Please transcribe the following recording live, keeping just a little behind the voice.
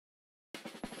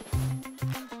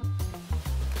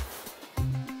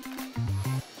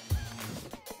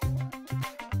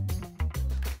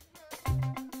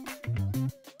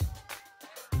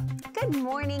Good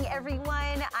morning,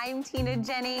 everyone. I'm Tina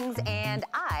Jennings, and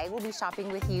I will be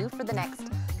shopping with you for the next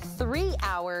 3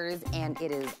 hours, and it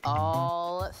is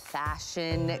all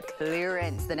fashion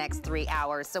clearance the next 3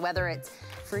 hours. So whether it's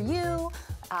for you,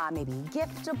 maybe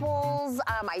giftables.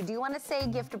 I do want to say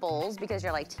giftables because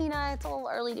you're like, Tina, it's a little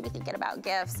early to be thinking about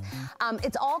gifts.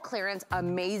 It's all clearance,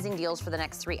 amazing deals for the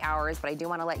next 3 hours, but I do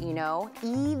want to let you know,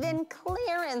 even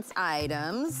clearance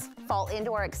items fall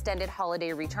into our extended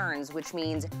holiday returns, which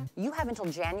means you have until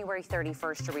January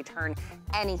 31st to return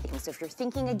anything. So if you're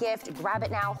thinking a gift, grab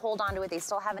it now, hold on to it. They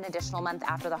still have an additional month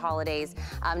after the holidays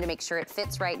to make sure it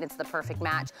fits right and it's the perfect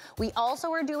match. We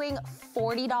also are doing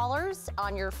 $40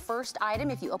 on your first item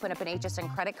if you open up an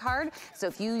HSN credit card. So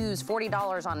if you use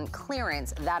 $40 on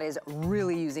clearance, that is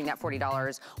really using that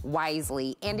 $40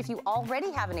 wisely. And if you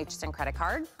already have an HSN credit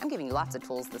card, I'm giving you lots of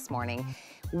tools this morning.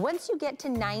 Once you get to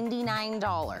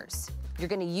 $99, you're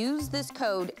gonna use this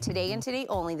code today and today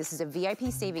only. This is a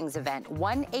VIP savings event,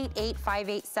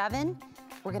 188587.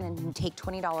 We're gonna take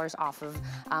 $20 off of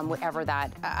whatever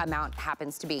that amount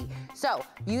happens to be. So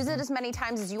use it as many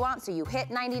times as you want. So you hit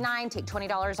 99, take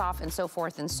 $20 off, and so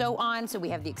forth and so on. So we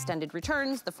have the extended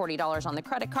returns, the $40 on the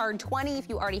credit card, 20 if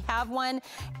you already have one,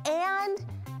 and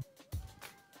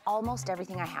almost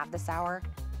everything I have this hour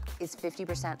is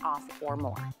 50% off or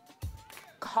more.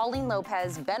 Colleen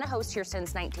Lopez, been a host here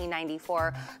since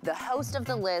 1994, the host of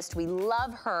The List. We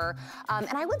love her. And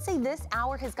I would say this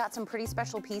hour has got some pretty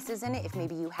special pieces in it. If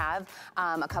maybe you have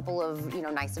a couple of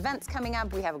nice events coming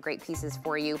up, we have great pieces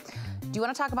for you. Do you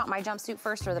want to talk about my jumpsuit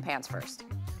first or the pants first?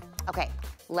 Okay,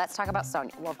 let's talk about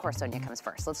Sonia. Well, of course, Sonia comes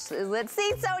first. Let's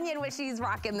see Sonia and what she's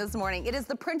rocking this morning. It is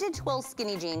the printed twill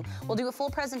skinny jean. We'll do a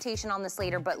full presentation on this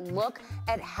later, but look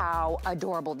at how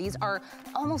adorable. These are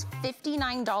almost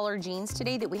 $59 jeans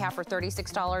today that we have for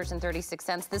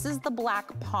 $36.36. This is the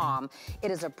black palm.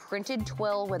 It is a printed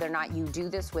twill, whether or not you do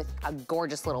this with a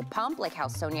gorgeous little pump, like how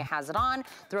Sonia has it on,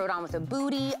 throw it on with a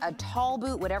bootie, a tall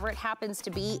boot, whatever it happens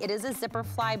to be. It is a zipper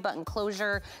fly button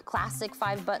closure, classic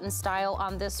 5-button style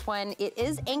on this one. It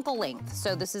is ankle length,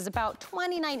 so this is about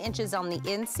 29 inches on the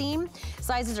inseam.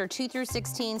 Sizes are 2 through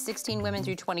 16, 16 women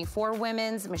through 24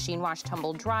 women's, machine wash,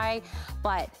 tumble dry,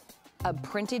 but a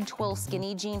printed twill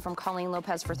skinny jean from Colleen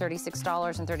Lopez for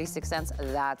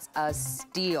 $36.36, that's a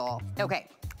steal. Okay.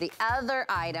 The other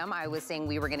item I was saying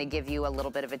we were gonna give you a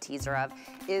little bit of a teaser of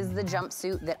is the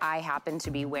jumpsuit that I happen to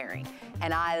be wearing.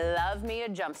 And I love me a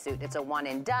jumpsuit. It's a one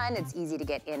and done. It's easy to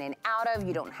get in and out of.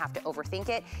 You don't have to overthink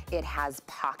it. It has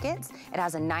pockets. It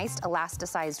has a nice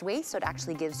elasticized waist, so it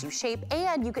actually gives you shape.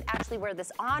 And you could actually wear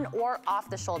this on or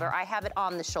off the shoulder. I have it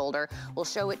on the shoulder. We'll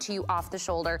show it to you off the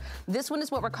shoulder. This one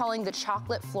is what we're calling the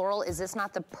chocolate floral. Is this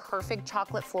not the perfect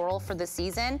chocolate floral for the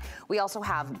season? We also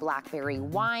have blackberry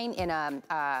wine in a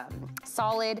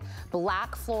solid,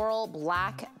 black floral,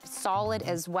 black solid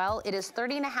as well. It is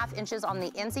 30.5 inches on the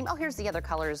inseam. Oh, here's the other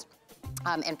colors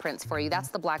and prints for you. That's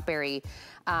the blackberry,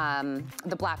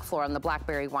 the black floral and the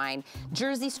blackberry wine.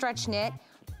 Jersey stretch knit,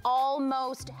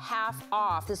 almost half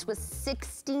off. This was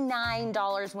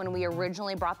 $69 when we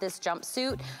originally brought this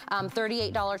jumpsuit,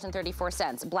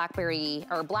 $38.34. Blackberry,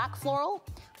 or black floral,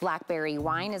 blackberry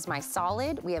wine is my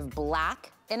solid. We have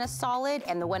black in a solid,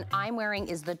 and the one I'm wearing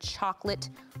is the chocolate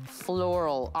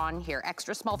floral on here.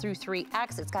 Extra small through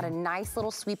 3X. It's got a nice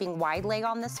little sweeping wide leg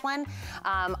on this one.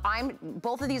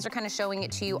 Both of these are kind of showing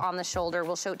it to you on the shoulder.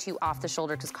 We'll show it to you off the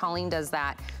shoulder because Colleen does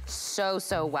that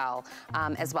so well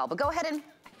as well. But go ahead and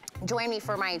join me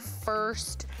for my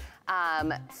first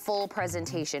full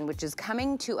presentation, which is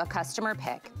coming to a customer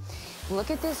pick. Look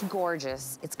at this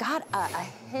gorgeous. It's got a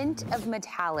hint of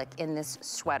metallic in this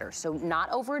sweater. So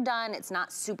not overdone, it's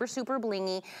not super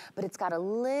blingy, but it's got a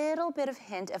little bit of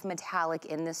hint of metallic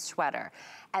in this sweater.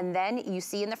 And then you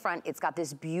see in the front, it's got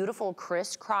this beautiful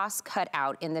crisscross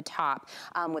cutout in the top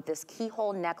with this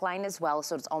keyhole neckline as well.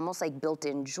 So it's almost like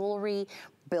built-in jewelry,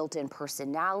 built-in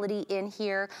personality in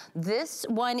here. This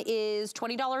one is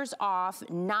 $20 off,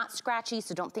 not scratchy,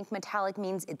 so don't think metallic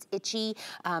means it's itchy.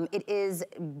 It is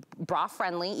bra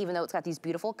friendly, even though it's got these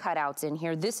beautiful cutouts in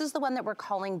here. This is the one that we're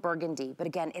calling burgundy, but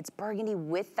again, it's burgundy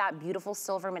with that beautiful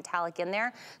silver metallic in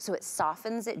there, so it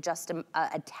softens it just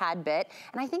a tad bit.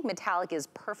 And I think metallic is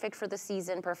perfect for the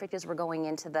season, perfect as we're going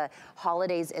into the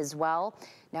holidays as well.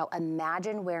 Now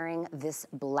imagine wearing this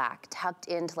black tucked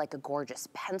into like a gorgeous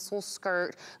pencil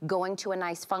skirt, going to a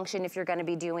nice function if you're gonna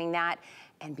be doing that.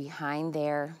 And behind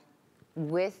there,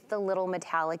 with the little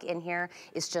metallic in here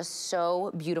is just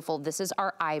so beautiful. This is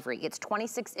our ivory. It's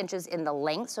 26 inches in the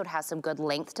length, so it has some good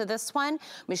length to this one.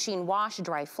 Machine wash,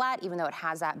 dry flat, even though it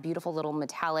has that beautiful little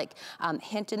metallic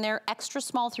hint in there. Extra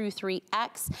small through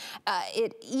 3X.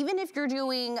 Even if you're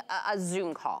doing a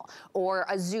Zoom call or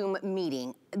a Zoom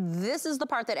meeting, this is the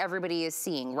part that everybody is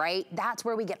seeing, right? That's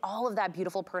where we get all of that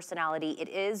beautiful personality. It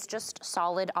is just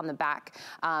solid on the back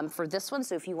for this one,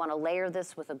 so if you wanna layer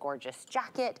this with a gorgeous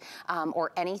jacket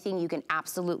or anything, you can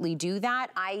absolutely do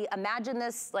that. I imagine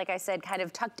this, like I said, kind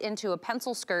of tucked into a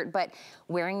pencil skirt, but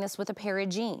wearing this with a pair of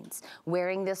jeans,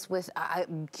 wearing this with a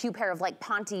cute pair of like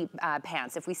Ponte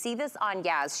pants. If we see this on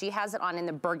Yaz, she has it on in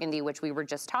the burgundy, which we were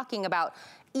just talking about.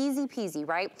 Easy peasy,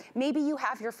 right? Maybe you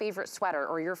have your favorite sweater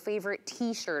or your favorite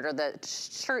t-shirt or the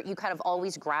shirt you kind of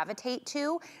always gravitate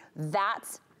to.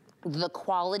 That's the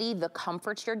quality, the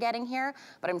comfort you're getting here.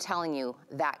 But I'm telling you,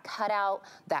 that cutout,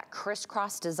 that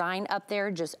crisscross design up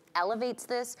there just elevates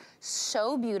this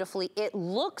so beautifully. It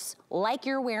looks like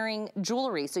you're wearing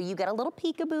jewelry. So you get a little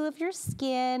peekaboo of your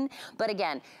skin. But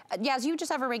again, Yaz, you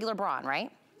just have a regular bra on,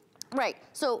 right? Right,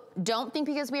 so don't think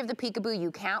because we have the peekaboo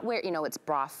you can't wear, you know, it's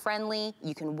bra friendly.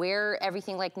 You can wear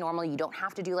everything like normal. You don't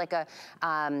have to do like a,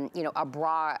 you know, a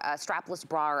bra, a strapless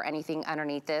bra or anything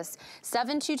underneath this.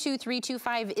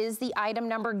 722325 is the item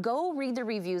number. Go read the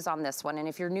reviews on this one. And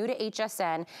if you're new to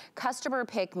HSN, customer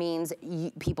pick means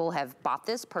people have bought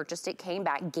this, purchased it, came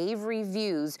back, gave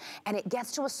reviews, and it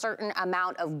gets to a certain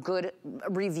amount of good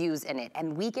reviews in it.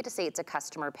 And we get to say it's a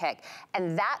customer pick.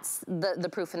 And that's the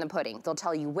proof in the pudding. They'll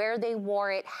tell you where they wore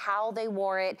it, how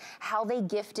they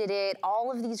gifted it,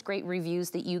 all of these great reviews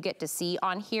that you get to see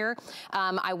on here.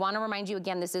 I wanna remind you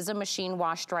again, this is a machine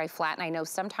wash, dry flat, and I know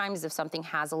sometimes if something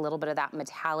has a little bit of that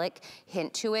metallic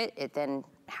hint to it, it then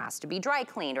has to be dry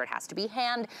cleaned or it has to be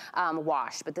hand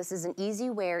washed. But this is an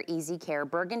easy wear, easy care.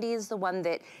 Burgundy is the one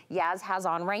that Yaz has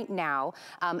on right now.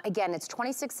 Again, it's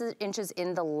 26 inches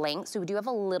in the length, so we do have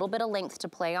a little bit of length to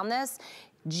play on this.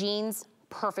 Jeans,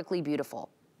 perfectly beautiful.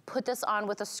 Put this on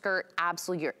with a skirt,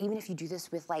 absolutely. Even if you do this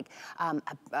with like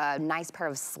a nice pair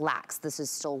of slacks, this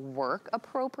is still work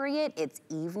appropriate. It's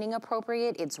evening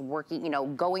appropriate. It's working, you know,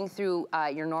 going through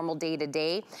your normal day to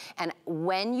day. And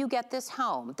when you get this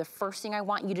home, the first thing I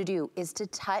want you to do is to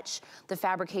touch the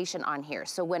fabrication on here.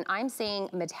 So when I'm saying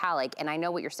metallic, and I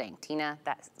know what you're saying, Tina,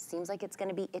 that seems like it's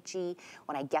gonna be itchy.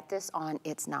 When I get this on,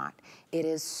 it's not. It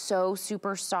is so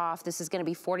super soft. This is gonna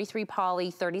be 43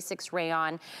 poly, 36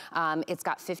 rayon. It's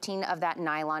got 15 of that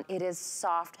nylon. It is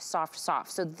soft, soft,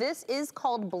 soft. So this is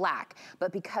called black,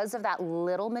 but because of that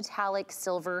little metallic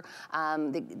silver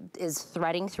that is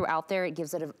threading throughout there, it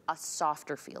gives it a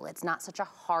softer feel. It's not such a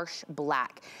harsh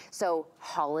black. So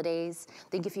holidays,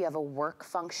 think if you have a work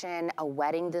function, a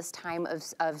wedding this time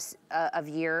of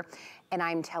year, and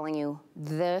I'm telling you,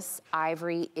 this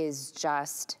ivory is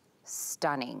just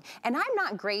stunning. And I'm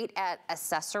not great at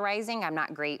accessorizing. I'm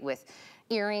not great with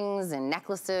earrings and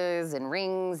necklaces and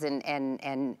rings and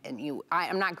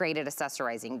I'm not great at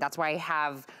accessorizing. That's why I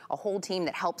have a whole team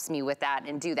that helps me with that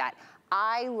and do that.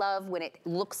 I love when it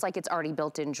looks like it's already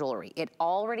built-in jewelry. It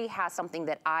already has something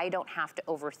that I don't have to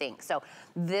overthink. So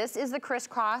this is the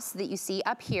crisscross that you see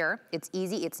up here. It's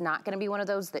easy. It's not gonna be one of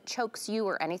those that chokes you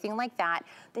or anything like that.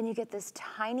 Then you get this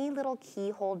tiny little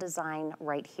keyhole design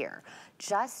right here.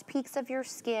 Just peaks of your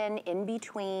skin in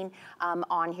between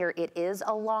on here. It is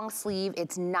a long sleeve.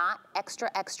 It's not extra,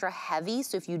 extra heavy.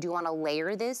 So if you do wanna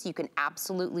layer this, you can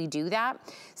absolutely do that.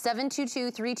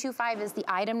 722325 is the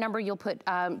item number you'll put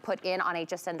in on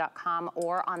hsn.com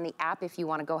or on the app if you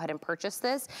wanna go ahead and purchase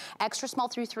this. Extra small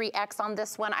through 3X on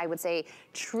this one. I would say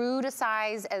true to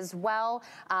size as well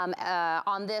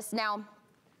on this. Now,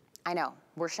 I know,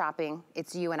 we're shopping,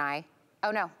 it's you and I. Oh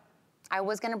no, I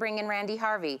was gonna bring in Randy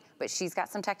Harvey, but she's got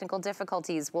some technical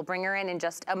difficulties. We'll bring her in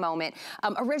just a moment.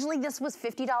 Originally, this was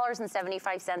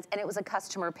 $50.75, and it was a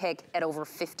customer pick at over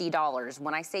 $50.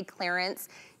 When I say clearance,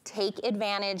 take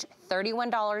advantage,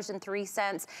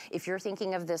 $31.03. If you're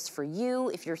thinking of this for you,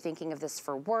 if you're thinking of this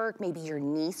for work, maybe your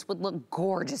niece would look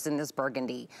gorgeous in this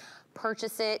burgundy.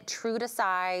 Purchase it, true to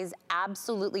size,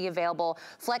 absolutely available.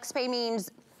 FlexPay means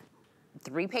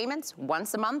 3 payments,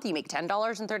 once a month, you make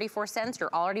 $10.34.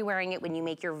 You're already wearing it when you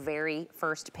make your very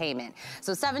first payment.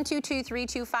 So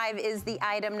 722325 is the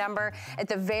item number. At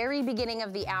the very beginning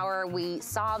of the hour, we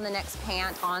saw the next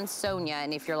pant on Sonia,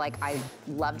 and if you're like, I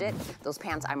loved it, those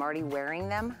pants, I'm already wearing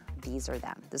them, these are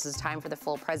them. This is time for the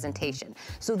full presentation.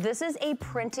 So this is a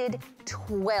printed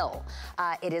twill.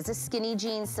 It is a skinny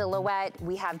jean silhouette.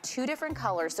 We have 2 different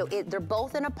colors, so they're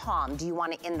both in a palm. Do you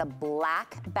want it in the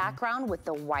black background with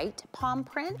the white palm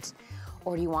print?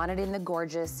 or do you want it in the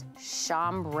gorgeous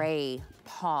chambray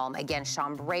palm? Again,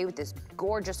 chambray with this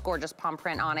gorgeous, gorgeous palm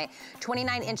print on it.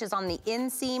 29 inches on the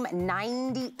inseam,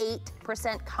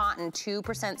 98% cotton, 2%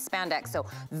 spandex. So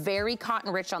very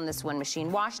cotton rich on this one.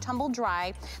 Machine wash, tumble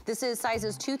dry. This is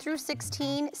sizes 2 through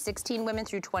 16, 16 women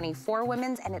through 24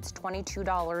 women's, and it's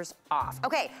 $22 off.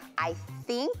 Okay, I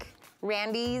think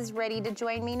Randy's ready to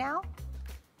join me now.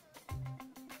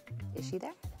 Is she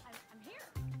there? I'm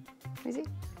here. Is he?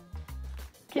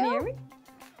 Can you hear me?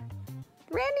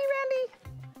 Randy.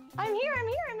 I'm here.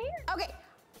 Okay,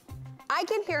 I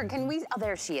can hear, can we, oh,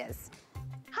 there she is.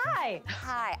 Hi.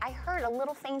 Hi, I heard a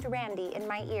little faint Randy in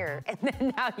my ear, and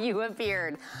then now you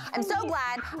appeared. I'm so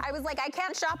glad. I was like, I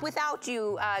can't shop without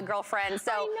you, girlfriend,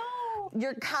 so. I know.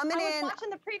 You're coming in. I was watching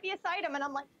the previous item, and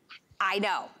I'm like. I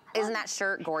know. Isn't that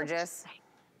shirt gorgeous?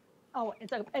 Oh,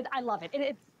 I love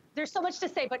it. There's so much to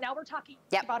say, but now we're talking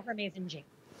about her amazing jean.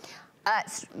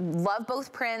 Love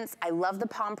both prints. I love the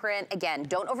palm print. Again,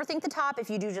 don't overthink the top.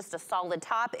 If you do just a solid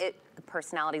top, the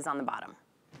personality's on the bottom.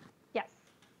 Yes.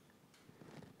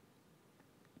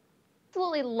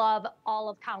 Absolutely love all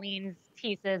of Colleen's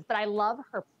pieces, but I love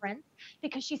her prints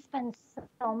because she spends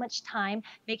so much time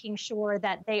making sure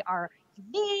that they are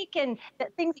unique and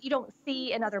that things that you don't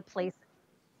see in other places.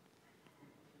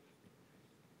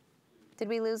 Did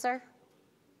we lose her?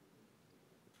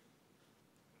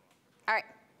 All right.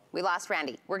 We lost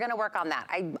Randy. We're gonna work on that.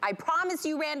 I promise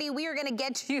you, Randy, we are gonna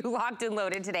get you locked and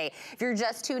loaded today. If you're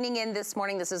just tuning in this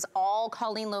morning, this is all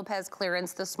Colleen Lopez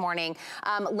clearance this morning.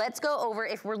 Let's go over,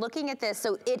 if we're looking at this,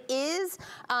 so it is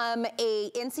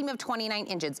a inseam of 29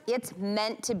 inches. It's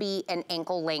meant to be an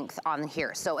ankle length on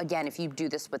here. So again, if you do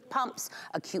this with pumps,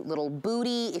 a cute little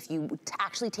booty, if you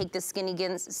actually take this skinny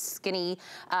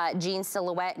jean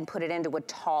silhouette and put it into a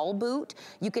tall boot,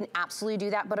 you can absolutely do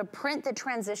that, but a print that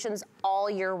transitions all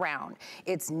year round.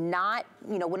 It's not,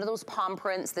 you know, one of those palm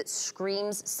prints that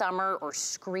screams summer or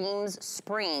screams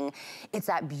spring. It's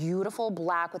that beautiful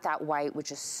black with that white,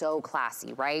 which is so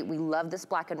classy, right? We love this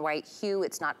black and white hue.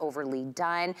 It's not overly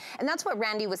done. And that's what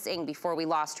Randy was saying before we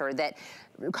lost her, that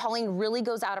Colleen really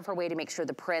goes out of her way to make sure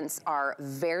the prints are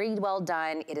very well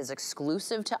done. It is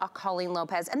exclusive to Colleen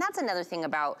Lopez. And that's another thing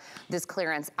about this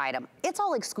clearance item. It's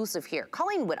all exclusive here.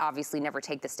 Colleen would obviously never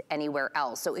take this to anywhere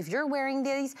else. So if you're wearing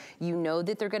these, you know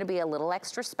that they're gonna be a little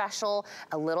extra special,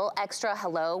 a little extra,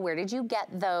 hello, where did you get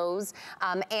those?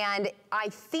 And I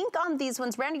think on these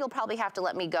ones, Randy, you'll probably have to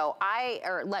let me go.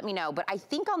 Or let me know, but I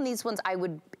think on these ones,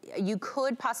 you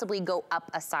could possibly go up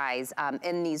a size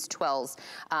in these 12s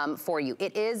for you.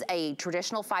 It is a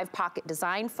traditional 5-pocket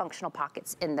design, functional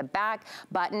pockets in the back,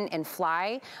 button and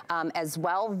fly as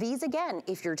well. These, again,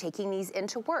 if you're taking these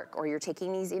into work or you're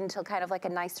taking these into kind of like a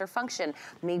nicer function,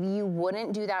 maybe you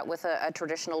wouldn't do that with a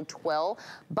traditional twill,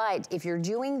 but if you're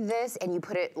doing this and you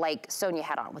put it like Sonia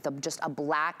had on with just a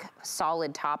black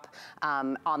solid top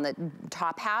on the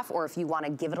top half, or if you want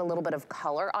to give it a little bit of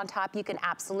color on top, you can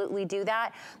absolutely do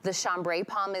that. The chambray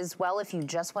palm as well, if you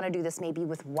just want to do this maybe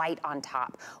with white on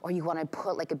top, or you want to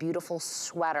put like a beautiful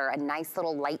sweater, a nice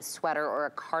little light sweater or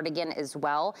a cardigan as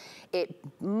well. It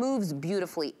moves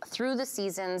beautifully through the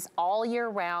seasons all year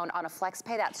round. On a flex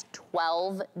pay, that's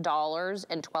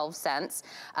 $12.12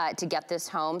 to get this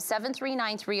home.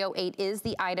 739308 is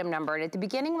the item number. And at the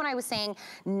beginning when I was saying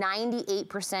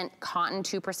 98% cotton,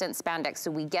 2% spandex,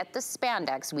 so we get the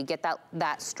spandex, we get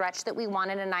that stretch that we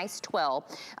want in a nice twill,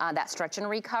 that stretch and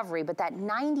recovery, but that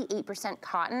 98%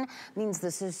 cotton means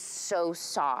this is so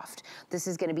soft. This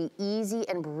is gonna be easy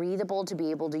and breathable to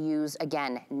be able to use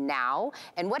again now.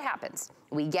 And what happens?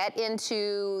 We get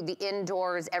into the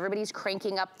indoors, everybody's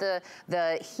cranking up the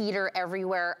heater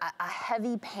everywhere. A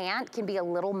heavy pant can be a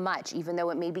little much, even though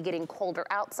it may be getting colder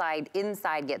outside,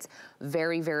 inside gets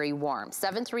very, very warm.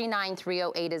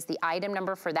 739308 is the item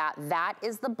number for that. That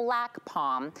is the black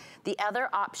palm. The other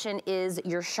option is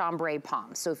your chambray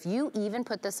palm. So if you even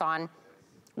put this on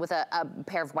with a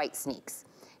pair of white sneaks,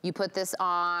 you put this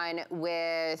on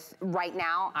with, right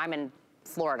now, I'm in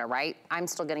Florida, right? I'm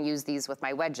still gonna use these with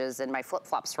my wedges and my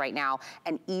flip-flops right now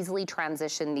and easily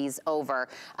transition these over.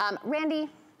 Randy,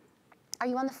 are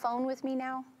you on the phone with me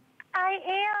now? I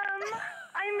am.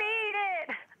 I made it.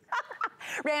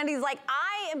 Randy's like,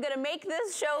 I am gonna make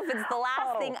this show if it's the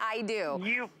last thing I do.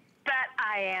 You bet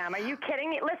I am. Are you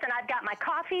kidding me? Listen, I've got my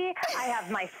coffee. I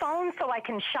have my phone so I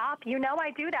can shop. You know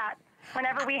I do that.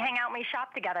 Whenever we hang out, we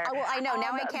shop together. Oh, well, I know,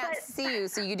 now I can't see you,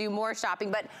 so you do more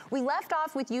shopping. But we left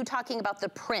off with you talking about the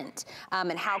print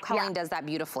and how Colleen does that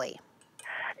beautifully.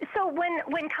 So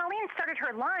when Colleen started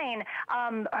her line,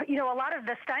 you know, a lot of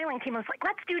the styling team was like,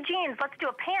 let's do jeans, let's do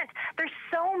a pant. There's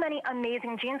so many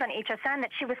amazing jeans on HSN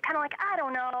that she was kind of like, I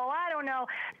don't know.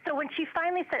 So when she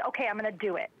finally said, okay, I'm going to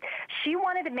do it, she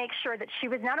wanted to make sure that she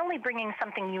was not only bringing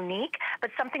something unique,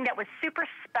 but something that was super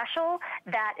special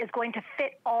that is going to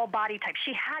fit all body types.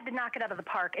 She had to knock it out of the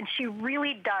park, and she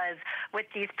really does with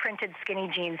these printed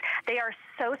skinny jeans. They are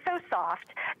so soft.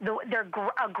 They're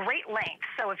a great length.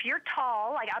 So if you're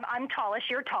tall, like I'm tallish,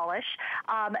 you're tallish,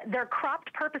 they're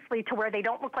cropped purposely to where they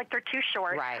don't look like they're too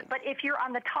short. Right. But if you're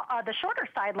on the shorter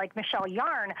side, like Michelle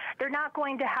Yarn, they're not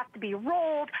going to have to be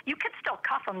rolled. You could still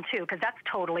cuff them too, because that's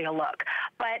totally a look.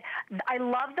 But I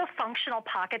love the functional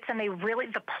pockets, and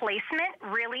the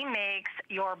placement really makes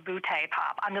your bootay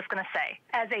pop. I'm just going to say,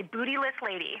 as a bootyless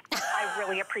lady, I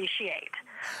really appreciate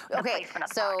Okay,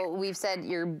 so we've said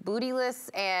you're bootyless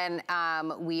and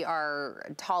we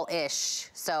are tall-ish.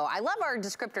 So I love our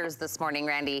descriptors this morning,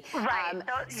 Randy. Right.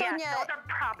 Sonia, yes, those are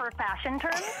proper fashion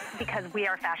terms because we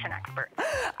are fashion experts.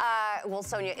 Well,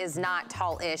 Sonia is not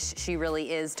tall-ish. She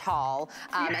really is tall,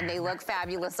 and they look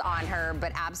fabulous on her,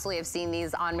 but absolutely I've seen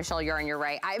these on Michelle Yarn, you're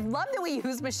right. I love that we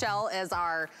use Michelle as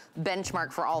our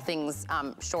benchmark for all things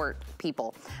short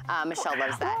people. Michelle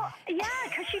loves that. Well, yeah,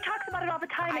 because she talks about it all the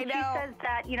time, and she says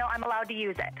that, you know, I'm allowed to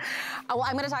use it. Well,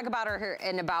 I'm going to talk about her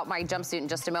and about my jumpsuit in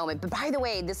just a moment. But by the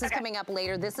way, this is coming up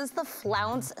later. This is the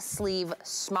flounce sleeve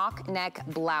smock neck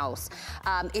blouse.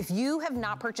 If you have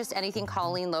not purchased anything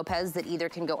Colleen Lopez that either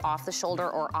can go off the shoulder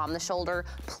or on the shoulder,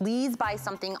 please buy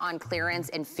something on clearance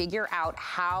and figure out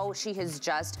how she has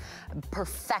just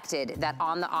perfected that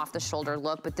on the off the shoulder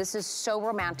look. But this is so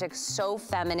romantic, so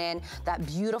feminine, that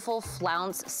beautiful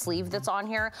flounce sleeve that's on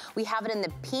here. We have it in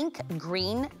the pink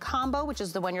green combo, which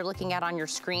is the one you're looking at on your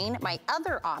screen. My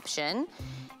other option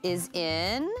is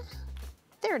in,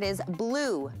 there it is,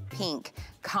 blue pink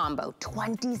combo,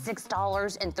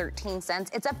 $26.13.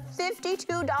 It's a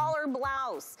 $52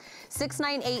 blouse.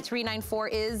 698394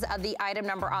 is the item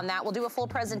number on that. We'll do a full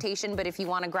presentation, but if you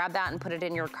want to grab that and put it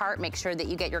in your cart, make sure that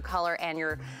you get your color and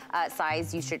your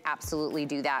size. You should absolutely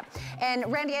do that. And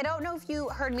Randy, I don't know if you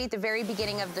heard me at the very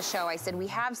beginning of the show. I said we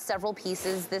have several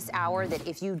pieces this hour that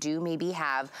if you do maybe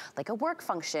have like a work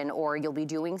function or you'll be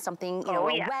doing something, you know,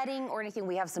 a wedding or anything,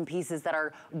 we have some pieces that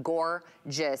are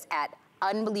gorgeous at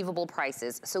unbelievable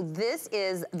prices. So this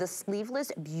is the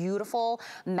sleeveless, beautiful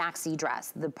maxi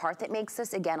dress. The part that makes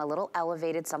this, again, a little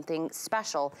elevated, something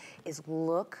special, is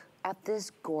look at this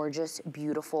gorgeous,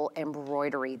 beautiful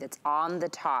embroidery that's on the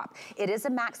top. It is a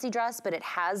maxi dress, but it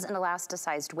has an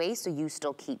elasticized waist, so you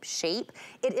still keep shape.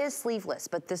 It is sleeveless,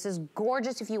 but this is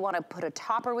gorgeous if you want to put a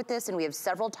topper with this, and we have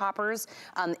several toppers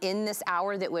in this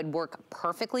hour that would work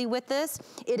perfectly with this.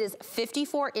 It is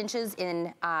 54 inches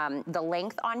in the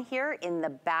length on here. In the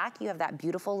back, you have that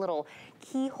beautiful little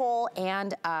keyhole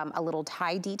and a little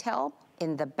tie detail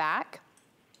in the back.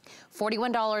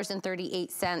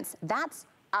 $41.38. That's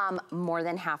more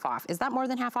than half off. Is that more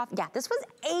than half off? Yeah, this was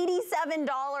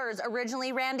 $87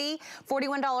 originally, Randy.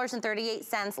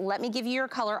 $41.38. Let me give you your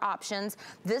color options.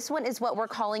 This one is what we're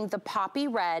calling the poppy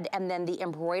red, and then the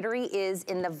embroidery is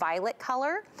in the violet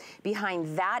color.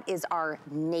 Behind that is our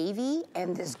navy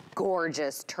and this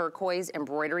gorgeous turquoise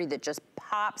embroidery that just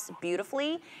pops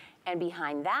beautifully. And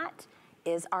behind that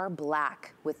is our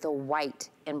black with the white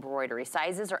embroidery.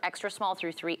 Sizes are extra small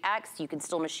through 3X. You can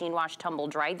still machine wash, tumble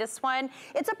dry this one.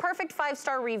 It's a perfect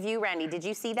 5-star review, Randy. Did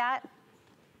you see that?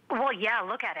 Well, yeah,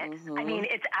 look at it. I mean,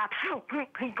 it's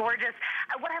absolutely gorgeous.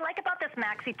 What I like about this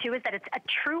maxi, too, is that it's a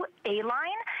true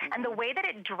A-line, and the way that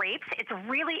it drapes, it's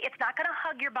not going to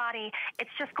hug your body. It's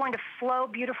just going to flow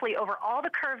beautifully over all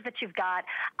the curves that you've got.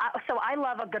 So I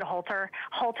love a good halter.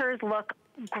 Halters look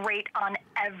great on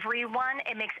everyone.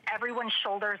 It makes everyone's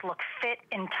shoulders look fit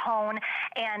in tone,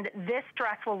 and this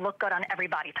dress will look good on every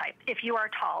body type. If you are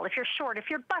tall, if you're short, if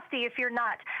you're busty, if you're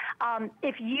not.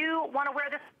 If you want to wear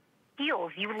this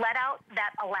heels, you let out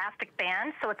that elastic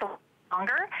band so it's a little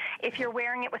longer. If you're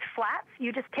wearing it with flats,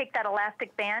 you just take that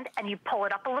elastic band and you pull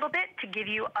it up a little bit to give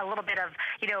you a little bit of,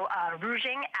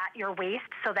 rouging at your waist,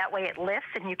 so that way it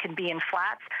lifts and you can be in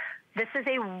flats. This is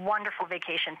a wonderful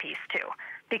vacation piece too,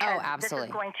 because this is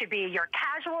going to be your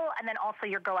casual and then also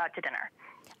your go out to dinner.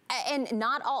 And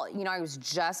not all, I was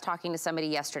just talking to somebody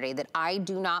yesterday that I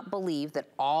do not believe that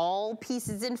all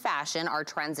pieces in fashion are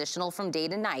transitional from day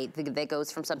to night. That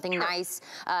goes from something nice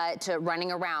to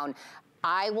running around.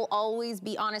 I will always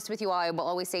be honest with you. I will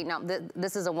always say, no,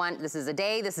 this is a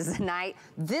day, this is a night.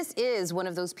 This is one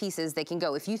of those pieces that can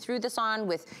go. If you threw this on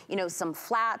with, you know, some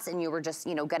flats and you were just,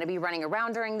 you know, gonna be running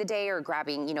around during the day or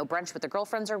grabbing, you know, brunch with the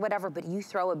girlfriends or whatever, but you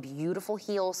throw a beautiful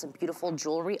heel, some beautiful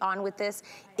jewelry on with this,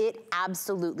 it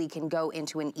absolutely can go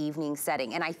into an evening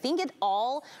setting. And I think it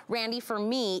all, Randy, for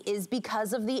me, is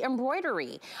because of the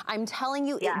embroidery. I'm telling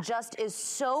you, it just is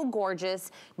so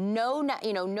gorgeous. No,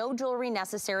 you know, no jewelry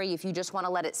necessary. If you just want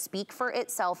to let it speak for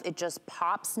itself, it just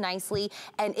pops nicely,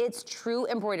 and it's true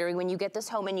embroidery. When you get this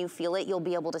home and you feel it, you'll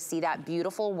be able to see that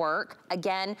beautiful work.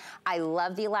 Again, I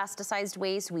love the elasticized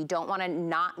waist. We don't want to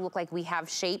not look like we have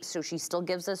shape, so she still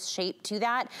gives us shape to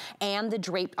that, and the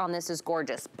drape on this is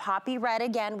gorgeous. Poppy red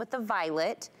again with the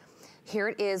violet. Here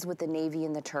it is with the navy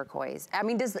and the turquoise. I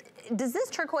mean, does this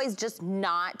turquoise just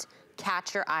not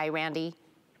catch your eye, Randy?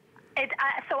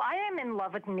 So I am in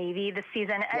love with navy this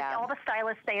season. Yeah. All the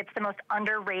stylists say it's the most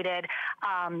underrated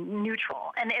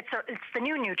neutral, and it's the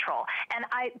new neutral. And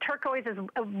turquoise is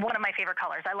one of my favorite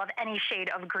colors. I love any shade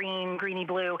of green, greeny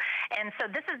blue. And so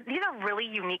these are really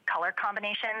unique color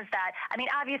combinations that, I mean,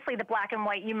 obviously the black and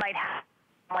white you might have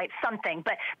white something,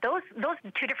 but those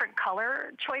two different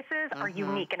color choices are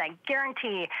unique, and I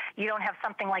guarantee you don't have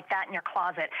something like that in your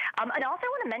closet. And also I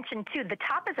want to mention too, the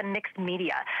top is a mixed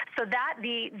media, so that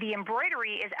the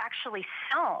embroidery is actually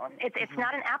sewn. It's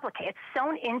not an applique. It's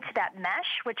sewn into that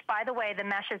mesh, which, by the way, the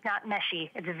mesh is not meshy.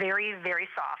 It's very, very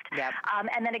soft. Yep.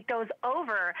 And then it goes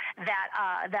over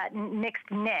that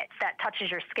mixed knit that touches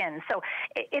your skin. So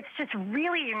it's just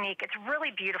really unique. It's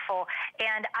really beautiful,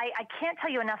 and I can't tell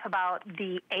you enough about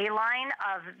the A-line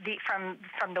of from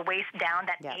the waist down.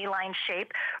 That A-line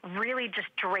shape really just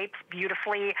drapes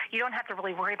beautifully. You don't have to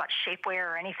really worry about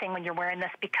shapewear or anything when you're wearing this,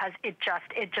 because it just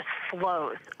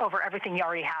flows over everything you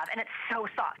already have, and it's so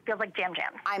soft. Feels like jam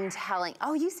jams. I'm telling.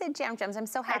 Oh, you said jam jams. I'm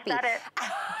so happy. I said it.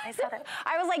 I said it.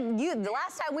 I was like, the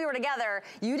last time we were together,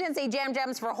 you didn't say jam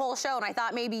jams for a whole show, and I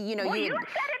thought maybe, you know, well, you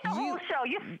said it the whole show.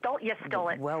 You stole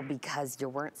it. Well, because you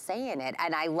weren't saying it,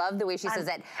 and I love the way she says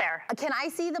it. Fair. Can I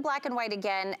see the black and white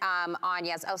again on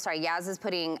Yaz? Oh, sorry, Yaz is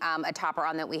putting a topper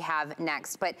on that we have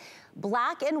next. But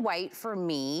black and white for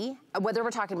me, whether we're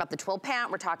talking about the twill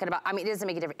pant, we're talking about, I mean, it doesn't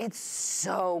make a difference. It's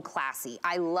so classy.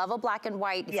 I love a black and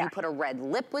white. If you put a red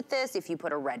lip with this, if you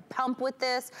put a red pump with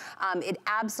this, it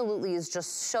absolutely is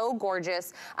just so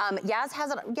gorgeous. Yaz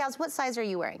has it. Yaz, what size are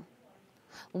you wearing?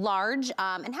 Large.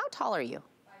 And how tall are you?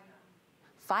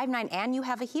 5'9", and you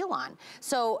have a heel on.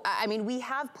 So, I mean, we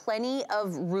have plenty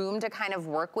of room to kind of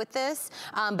work with this.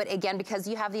 But again, because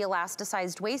you have the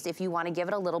elasticized waist, if you want to give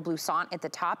it a little blouson at the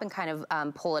top and kind of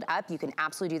pull it up, you can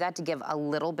absolutely do that to give a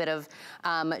little bit of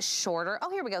shorter. Oh,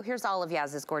 here we go. Here's all of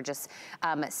Yaz's gorgeous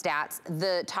stats.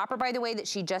 The topper, by the way, that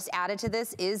she just added to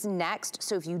this is next.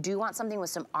 So if you do want something with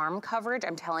some arm coverage,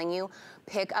 I'm telling you,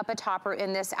 pick up a topper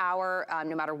in this hour,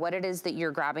 no matter what it is that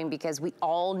you're grabbing, because we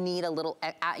all need a little,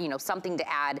 you know, something to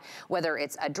add, whether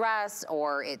it's a dress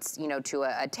or it's, you know, to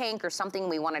a tank or something.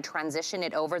 We want to transition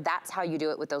it over. That's how you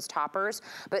do it with those toppers.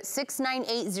 But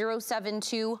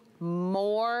 698072,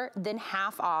 more than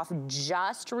half off,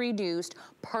 just reduced.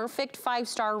 Perfect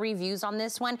 5-star reviews on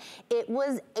this one. It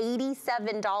was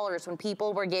 $87 when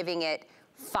people were giving it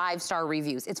 5-star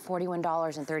reviews. It's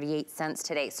 $41.38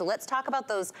 today. So let's talk about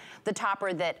the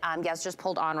topper that Yaz just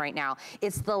pulled on right now.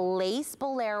 It's the Lace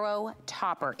Bolero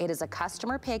topper. It is a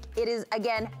customer pick. It is,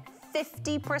 again,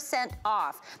 50%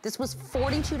 off. This was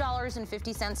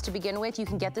 $42.50 to begin with. You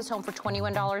can get this home for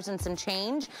 $21 and some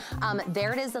change.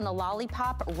 There it is in the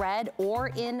lollipop red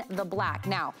or in the black.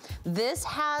 Now, this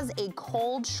has a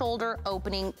cold shoulder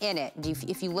opening in it.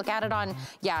 If you look at it on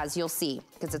Yaz, you'll see,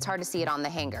 because it's hard to see it on the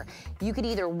hanger. You could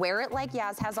either wear it like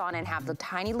Yaz has on and have the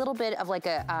tiny little bit of like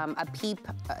a peep.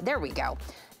 There we go.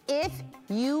 If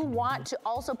you want to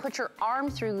also put your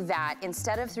arm through that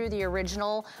instead of through the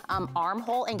original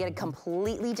armhole and get a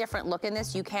completely different look in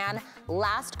this, you can.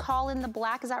 Last call in the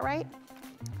black, is that right?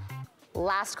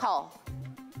 Last call.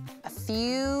 A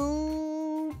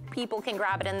few people can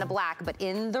grab it in the black, but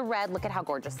in the red, look at how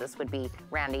gorgeous this would be,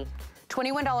 Randy.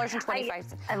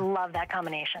 $21.25. I love that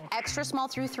combination. Extra small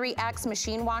through 3X,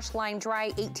 machine wash, line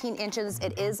dry, 18 inches.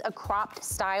 It is a cropped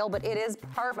style, but it is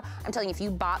perfect. I'm telling you, if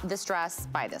you bought this dress,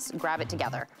 buy this, grab it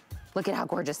together. Look at how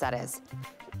gorgeous that is.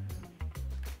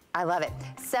 I love it.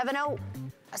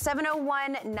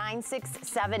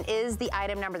 701967 is the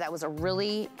item number. That was a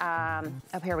really, oh,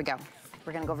 here we go.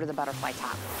 We're gonna go over to the butterfly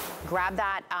top. Grab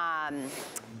that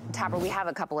topper. We have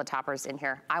a couple of toppers in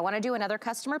here. I wanna do another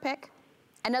customer pick.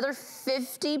 Another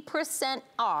 50%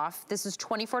 off. This is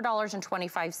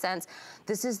 $24.25.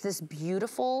 This is this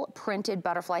beautiful printed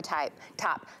butterfly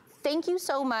top. Thank you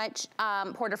so much,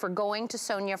 Porter, for going to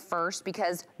Sonia first,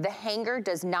 because the hanger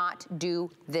does not do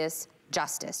this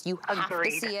justice. You have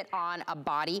to see it on a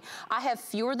body. I have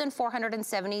fewer than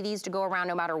 470 of these to go around,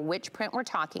 no matter which print we're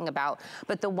talking about.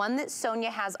 But the one that Sonia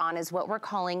has on is what we're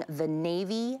calling the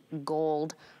navy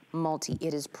gold multi.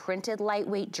 It is printed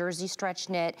lightweight jersey stretch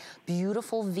knit,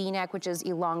 beautiful V-neck, which is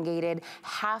elongated,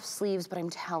 half sleeves, but I'm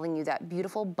telling you, that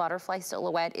beautiful butterfly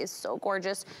silhouette is so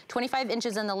gorgeous. 25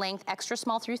 inches in the length, extra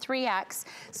small through 3X.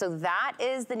 So that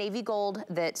is the navy gold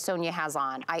that Sonia has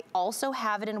on. I also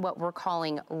have it in what we're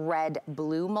calling red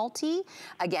blue multi.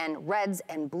 Again, reds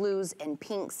and blues and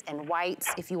pinks and whites.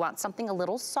 If you want something a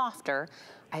little softer,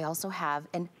 I also have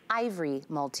an ivory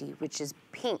multi, which is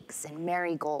pinks and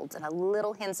marigolds and a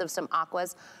little hints of some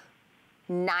aquas.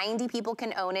 90 people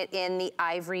can own it in the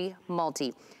ivory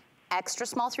multi. Extra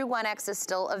small through 1X is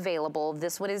still available.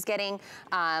 This one is getting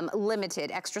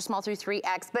limited, extra small through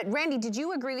 3X. But Randy, did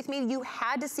you agree with me? You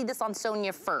had to see this on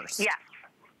Sonia first. Yes.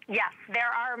 Yes, there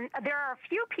are a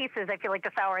few pieces, I feel like,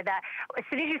 this hour that as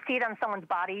soon as you see it on someone's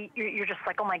body, you're just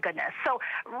like, oh my goodness. So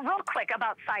real quick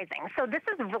about sizing. So this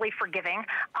is really forgiving.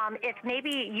 If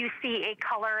maybe you see a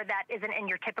color that isn't in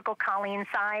your typical Colleen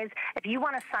size, if you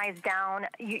want to size down,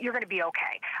 you're going to be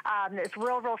okay. It's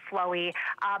real flowy.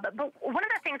 But one of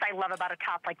the things I love about a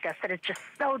top like this that is just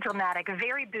so dramatic,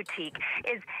 very boutique,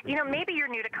 is, maybe you're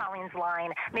new to Colleen's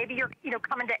line. Maybe you're,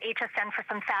 coming to HSN for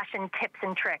some fashion tips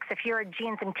and tricks. If you're a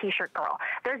jeans and t-shirt girl,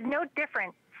 there's no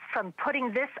difference from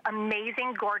putting this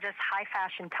amazing, gorgeous, high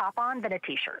fashion top on than a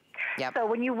t-shirt. Yep. So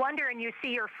when you wonder and you see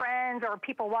your friends or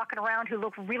people walking around who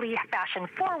look really fashion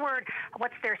forward,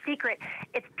 what's their secret?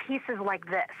 It's pieces like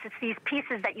this. It's these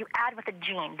pieces that you add with a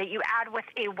jean, that you add with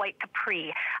a white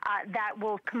capri, that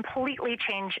will completely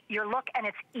change your look, and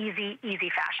it's easy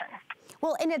fashion.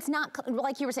 Well, and it's not,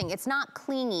 like you were saying, it's not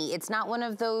clingy. It's not one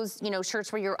of those,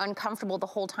 shirts where you're uncomfortable the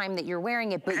whole time that you're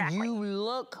wearing it, but you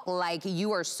look like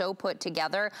you are so put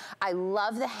together. I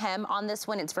love the hem on this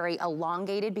one. It's very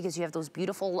elongated because you have those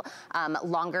beautiful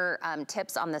longer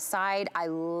tips on the side. I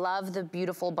love the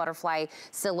beautiful butterfly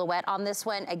silhouette on this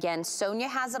one. Again, Sonia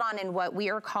has it on in what we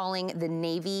are calling the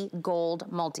navy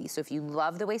gold multi. So if you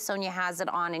love the way Sonia has it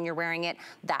on and you're wearing it,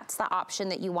 that's the option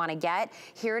that you want to get.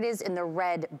 Here it is in the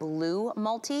red blue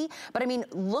multi. But I mean,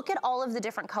 look at all of the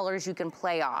different colors you can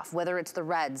play off, whether it's the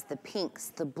reds, the pinks,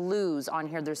 the blues on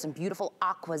here. There's some beautiful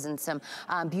aquas and some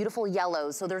beautiful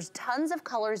yellows. So there's tons of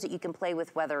colors that you can play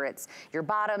with, whether it's your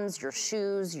bottoms, your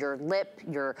shoes, your lip,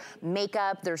 your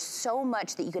makeup. There's so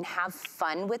much that you can have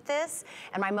fun with this.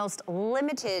 And my most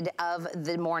limited of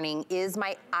the morning is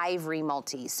my ivory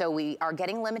multi. So we are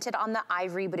getting limited on the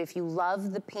ivory, but if you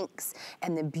love the pinks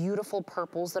and the beautiful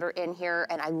purples that are in here,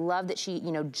 and I love that she,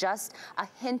 just a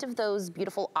hint of those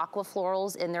beautiful aqua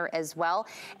florals in there as well.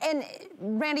 And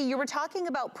Randy, you were talking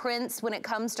about prints when it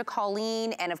comes to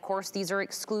Colleen, and of course these are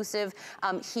exclusive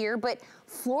here, but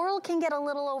floral can get a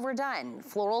little overdone.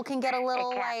 Floral can get a little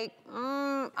like,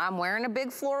 I'm wearing a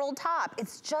big floral top.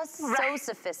 It's just so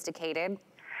sophisticated.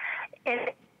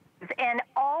 And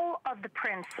all of the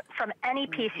prints from any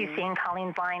piece you see in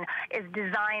Colleen's line is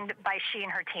designed by she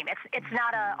and her team. It's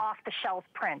not a off-the-shelf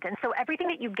print. And so everything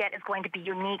that you get is going to be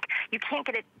unique. You can't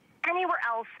get it anywhere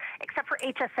else except for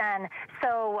HSN.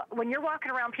 So when you're walking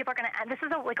around, people are going to, and this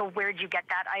is like a where'd you get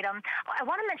that item. I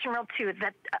want to mention real too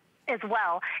that as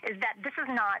well is that this is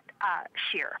not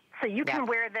sheer. So you can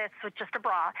wear this with just a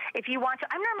bra. If you want to,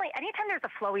 I'm normally, anytime there's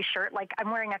a flowy shirt, like I'm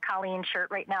wearing a Colleen shirt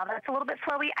right now that's a little bit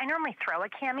flowy, I normally throw a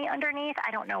cami underneath. I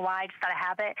don't know why, just out of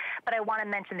habit. But I want to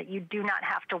mention that you do not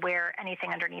have to wear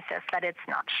anything underneath this, that it's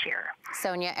not sheer.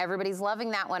 Sonia, everybody's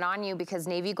loving that one on you because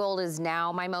navy gold is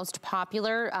now my most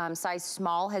popular. Size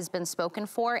small has been spoken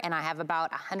for, and I have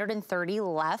about 130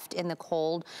 left in the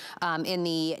cold, in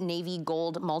the navy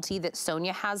gold multi that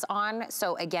Sonia has on.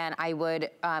 So again, I would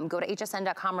go to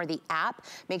hsn.com or the app,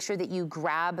 make sure that you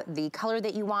grab the color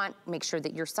that you want, make sure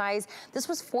that your size. This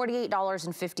was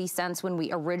 $48.50 when we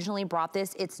originally brought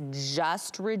this. It's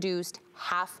just reduced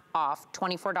half off,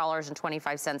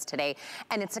 $24.25 today,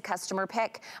 and it's a customer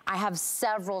pick. I have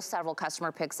several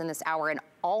customer picks in this hour, and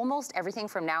almost everything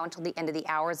from now until the end of the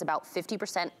hour is about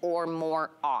 50% or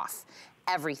more off.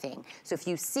 Everything. So if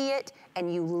you see it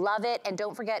and you love it, and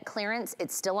don't forget clearance,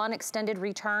 it's still on extended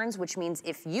returns, which means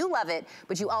if you love it,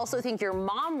 but you also think your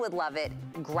mom would love it,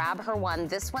 grab her one.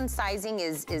 This one's sizing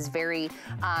is very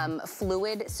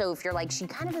fluid, so if you're like, she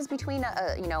kind of is between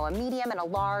a medium and a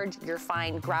large, you're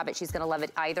fine, grab it. She's gonna love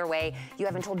it either way. You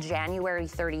have until January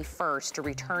 31st to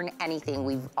return anything.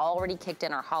 We've already kicked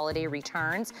in our holiday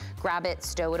returns. Grab it,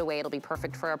 stow it away, it'll be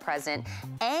perfect for a present.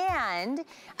 And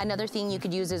another thing you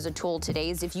could use as a tool today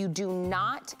is if you do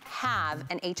not have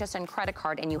an HSN credit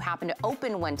card and you happen to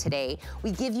open one today,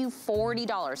 we give you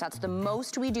 $40. That's the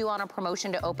most we do on a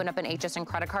promotion to open up an HSN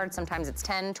credit card. Sometimes it's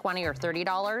 $10, $20, or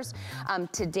 $30.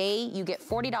 Today, you get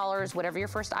 $40, whatever your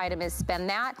first item is, spend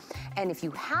that. And if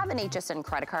you have an HSN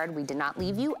credit card, we did not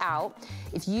leave you out.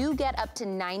 If you get up to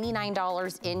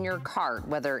 $99 in your cart,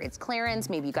 whether it's clearance,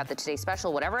 maybe you got the Today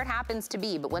Special, whatever it happens to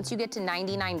be, but once you get to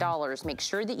 $99, make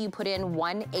sure that you put in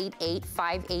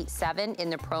 188587 in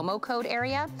the promo code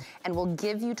area, and we'll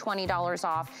give you $20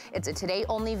 off. It's a today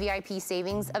only VIP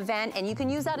savings event, and you can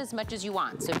use that as much as you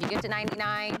want. So if you get to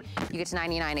 99, you get to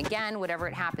 99 again, whatever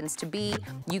it happens to be,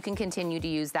 you can continue to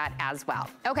use that as well.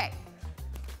 Okay,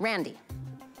 Randy.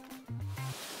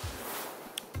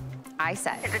 I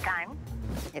said. Is it time?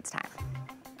 It's time.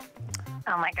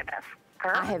 Oh my goodness.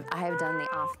 Girl. I have done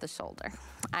the off the shoulder.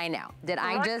 I know. Did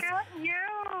I Look just? at you.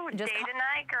 Day to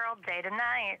night, girl. Day to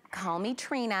night. Call me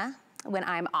Trina when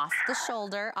I'm off the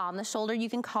shoulder. On the shoulder, you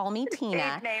can call me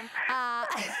Tina. Name.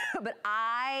 But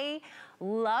I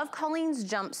love Colleen's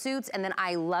jumpsuits, and then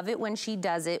I love it when she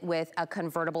does it with a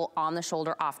convertible on the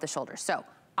shoulder, off the shoulder. So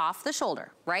off the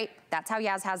shoulder, right? That's how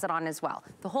Yaz has it on as well.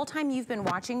 The whole time you've been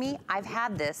watching me, I've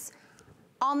had this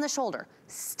on the shoulder.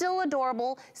 Still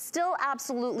adorable, still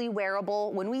absolutely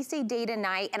wearable. When we say day to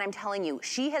night, and I'm telling you,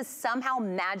 she has somehow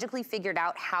magically figured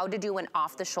out how to do an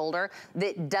off the shoulder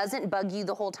that doesn't bug you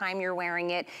the whole time you're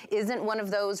wearing it, isn't one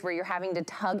of those where you're having to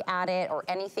tug at it or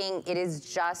anything. It is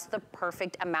just the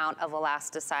perfect amount of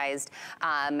elasticized,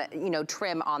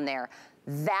 trim on there.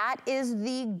 That is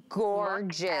the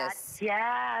gorgeous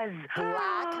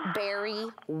blackberry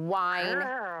wine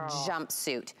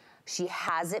jumpsuit. She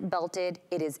has it belted.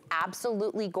 It is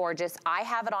absolutely gorgeous. I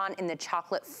have it on in the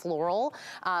chocolate floral,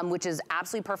 which is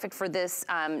absolutely perfect for this,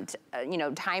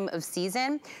 time of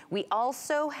season. We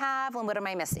also have, what am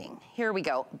I missing? Here we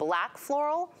go, black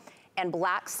floral and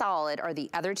black solid are the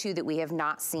other two that we have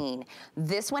not seen.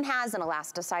 This one has an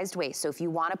elasticized waist, so if you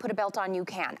want to put a belt on, you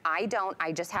can. I don't.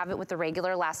 I just have it with the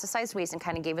regular elasticized waist and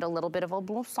kind of gave it a little bit of a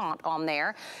bloussant on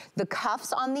there. The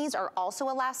cuffs on these are also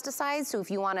elasticized, so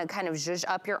if you want to kind of zhuzh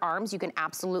up your arms, you can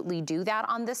absolutely do that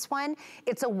on this one.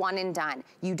 It's a one and done.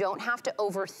 You don't have to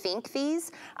overthink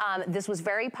these. This was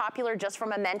very popular just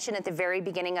from a mention at the very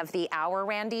beginning of the hour,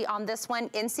 Randy, on this one.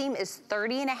 Inseam is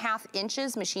 30.5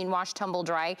 inches, machine wash, tumble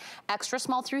dry. Extra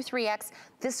small through 3X.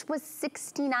 This was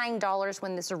 $69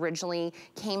 when this originally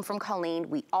came from Colleen.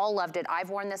 We all loved it. I've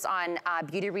worn this on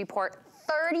Beauty Report.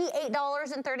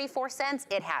 $38.34.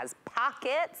 It has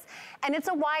pockets, and it's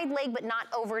a wide leg, but not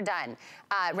overdone,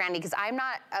 Randy, because I'm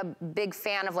not a big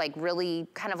fan of like really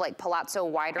kind of like palazzo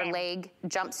wider leg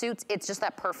jumpsuits. It's just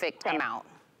that perfect amount.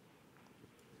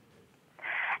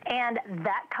 And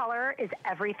that color is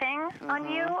everything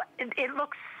on you. It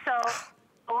looks so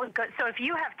good. So if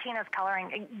you have Tina's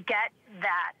coloring, get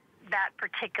that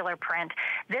particular print.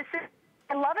 This is,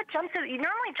 I love a jumpsuit.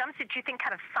 Normally jumpsuits you think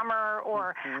kind of summer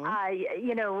or,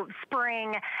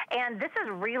 spring. And this is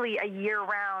really a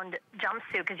year-round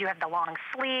jumpsuit because you have the long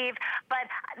sleeve. But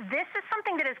this is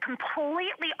something that is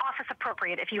completely office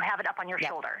appropriate if you have it up on your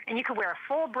shoulder. And you could wear a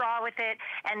full bra with it,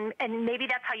 and maybe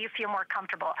that's how you feel more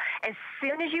comfortable. As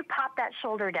soon as you pop that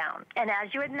shoulder down, and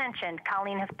as you had mentioned,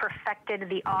 Colleen has perfected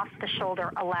the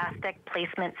off-the-shoulder elastic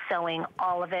placement, sewing,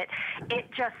 all of it. It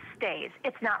just stays.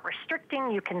 It's not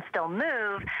restricting. You can still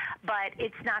move, but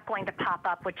it's not going to pop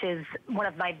up, which is one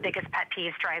of my biggest pet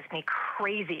peeves. Drives me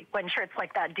crazy when shirts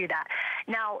like that do that.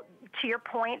 Now, to your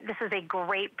point, this is a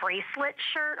great bracelet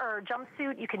shirt or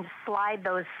jumpsuit. You can slide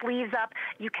those sleeves up.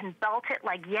 You can belt it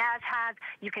like Yaz has.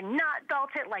 You can not belt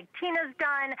it like Tina's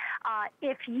done.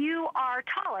 If you are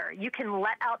taller, you can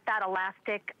let out that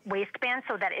elastic waistband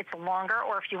so that it's longer,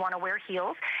 or if you want to wear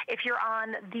heels. If you're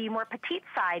on the more petite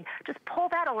side, just pull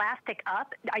that elastic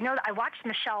up. I know that I watched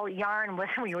Michelle yarn with,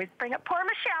 we always bring up poor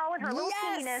Michelle and her little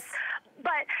penis,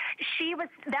 but she was,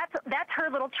 that's her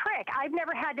little trick. I've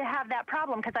never had to have that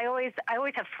problem because I always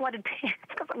have flooded pants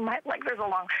because my legs are so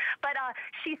long. But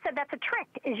she said that's a trick,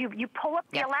 is you pull up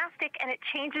the elastic and it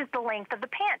changes the length of the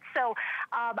pants. So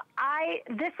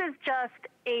this is just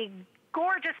a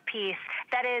gorgeous piece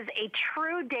that is a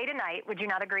true day to night. Would you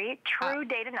not agree? True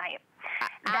day to night.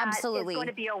 Absolutely. It's going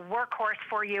to be a workhorse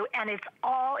for you, and it's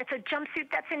a jumpsuit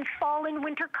that's in fall and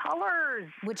winter colors.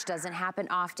 Which doesn't happen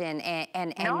often,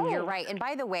 and No. You're right. And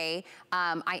by the way,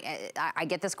 I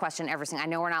get this question every single, I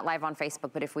know we're not live on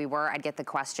Facebook, but if we were, I'd get the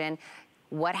question.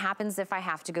 What happens if I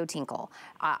have to go tinkle?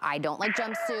 I don't like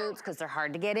jumpsuits because they're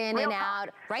hard to get in and out,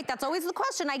 right? That's always the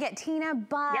question I get, Tina,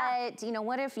 but you know,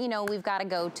 what if, you know, we've got to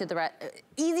go to the,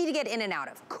 easy to get in and out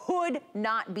of. Could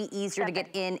not be easier to get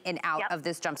in and out of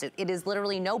this jumpsuit. It is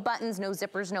literally no buttons, no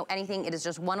zippers, no anything. It is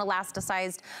just one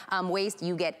elasticized waist.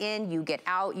 You get in, you get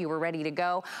out, you were ready to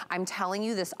go. I'm telling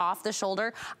you, this off the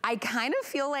shoulder, I kind of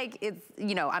feel like it's,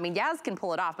 you know, I mean, Yaz can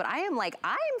pull it off, but I am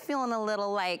feeling a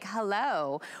little like,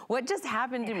 hello, what just happened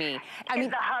to me? I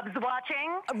mean, the hubs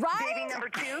watching? Right? Baby number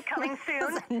 2 coming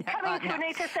soon? No, coming to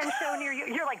an HSN show near you?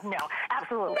 You're like, no,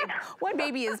 absolutely no. One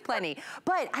baby is plenty.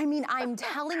 But I mean, I'm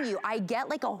telling you, I get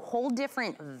like a whole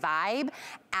different vibe,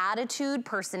 attitude,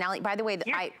 personality. By the way,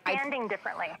 you're standing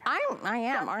differently. I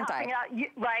am, aren't I?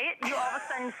 Right? You all of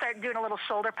a sudden start doing a little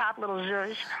shoulder pop, little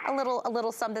zhuzh. A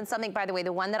little something, something. By the way,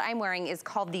 the one that I'm wearing is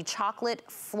called the chocolate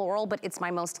floral, but it's my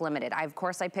most limited. Of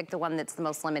course, I picked the one that's the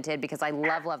most limited because I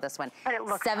love this one.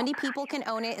 70 people can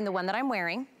own it in the one that I'm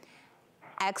wearing.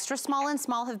 Extra small and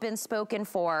small have been spoken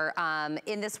for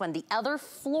in this one. The other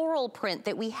floral print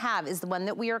that we have is the one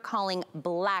that we are calling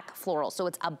black floral. So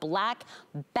it's a black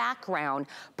background,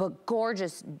 but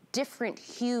gorgeous, different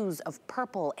hues of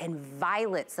purple and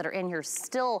violets that are in here.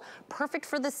 Still perfect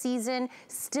for the season,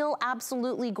 still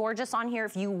absolutely gorgeous on here.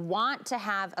 If you want to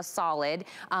have a solid,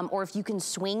 or if you can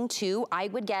swing two, I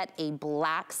would get a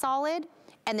black solid,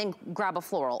 and then grab a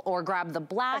floral, or grab the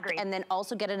black. Agreed. And then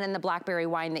also get it in the blackberry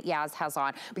wine that Yaz has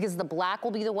on, because the black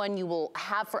will be the one you will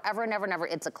have forever and ever and ever.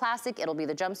 It's a classic. It'll be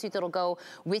the jumpsuit that'll go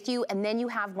with you. And then you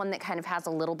have one that kind of has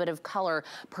a little bit of color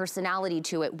personality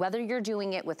to it. Whether you're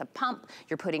doing it with a pump,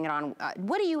 you're putting it on,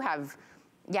 what do you have,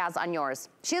 Yaz, on yours?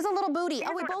 She has a little booty.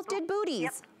 Oh, we both did booties.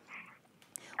 Yep.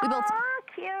 We both,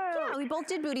 cute. Yeah, we both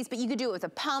did booties, but you could do it with a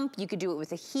pump, you could do it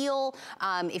with a heel.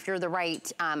 If you're the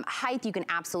right height, you can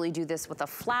absolutely do this with a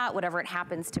flat, whatever it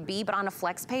happens to be, but on a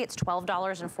flex pay, it's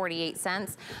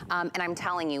 $12.48. And I'm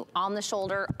telling you, on the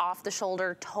shoulder, off the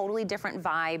shoulder, totally different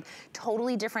vibe,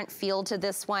 totally different feel to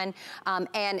this one.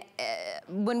 And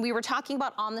when we were talking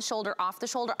about on the shoulder, off the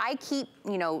shoulder, I keep,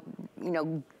 you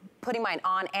know, putting mine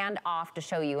on and off to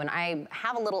show you. And I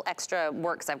have a little extra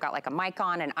work because I've got like a mic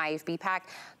on and IFB pack,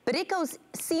 but it goes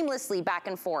seamlessly back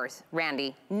and forth,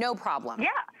 Randy, no problem. Yeah.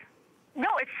 No,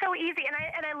 it's so easy.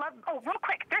 And I love, oh, real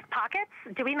quick, there's pockets.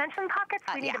 Do we mention pockets?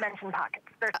 We need to mention pockets.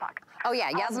 There's pockets. Oh yeah,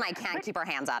 Yaz and I can't keep our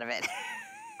hands out of it.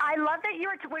 I love that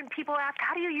when people ask,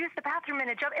 how do you use the bathroom in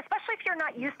a jump? Especially if you're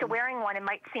not used to wearing one, it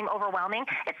might seem overwhelming.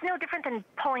 It's no different than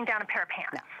pulling down a pair of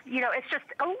pants. No. You know, it's just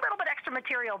a little bit extra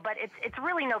material, but it's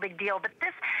really no big deal. But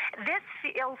this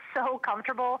feels so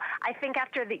comfortable. I think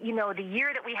after the year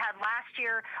that we had last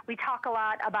year, we talk a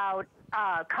lot about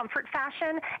comfort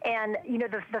fashion, and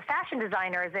the fashion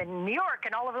designers in New York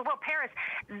and all over the world, Paris,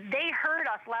 they heard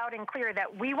us loud and clear that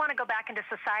we want to go back into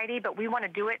society, but we want to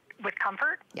do it with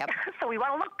comfort. Yep. So we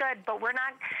want to look good, but we're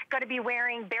not going to be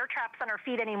wearing bear traps on our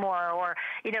feet anymore, or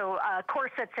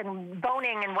corsets and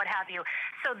boning and what have you.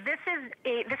 So this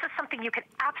is something you could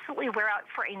absolutely wear out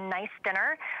for a nice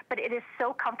dinner, but it is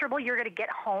so comfortable. You're going to get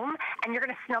home and you're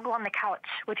going to snuggle on the couch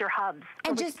with your hubs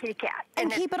and just kitty cat and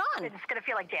keep it on. It's going to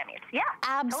feel like jammies. Yeah,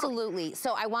 absolutely. Totally.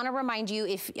 So I want to remind you,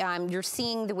 if you're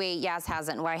seeing the way Yaz has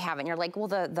it and what I haven't, you're like, well,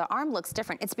 the arm looks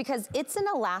different. It's because it's an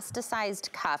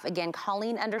elasticized cuff. Again,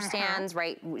 Colleen understands,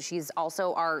 right? She's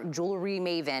also our jewelry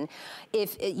maven.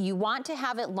 If you want to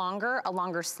have it longer, a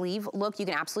longer sleeve look, you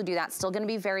can absolutely do that. Still going to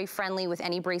be very friendly with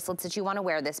any bracelets that you want to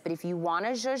wear this. But if you want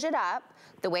to zhuzh it up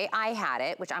the way I had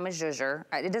it, which I'm a zhuzher,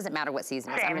 it doesn't matter what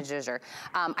season it's, I'm a zhuzher.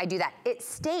 I do that. It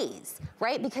stays,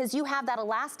 right? Because you have that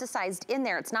elasticized in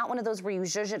there. It's not one of those where you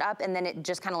zhuzh it up and then it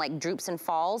just kind of like droops and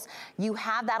falls. You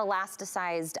have that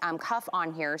elasticized cuff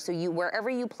on here, so wherever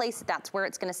you place it, that's where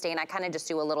it's going to stay. And I kind of just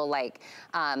do a little like,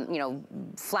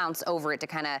 flounce over it to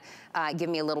kind of give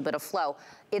me a little bit of flow.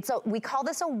 We call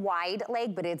this a wide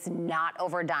leg, but it's not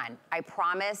overdone. I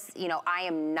promise,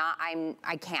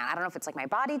 I can't. I don't know if it's like my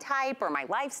body type or my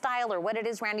lifestyle or what it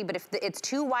is, Randy, but if it's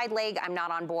too wide leg, I'm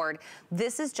not on board.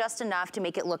 This is just enough to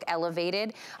make it look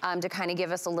elevated, to kind of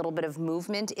give us a little bit of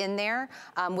movement in there.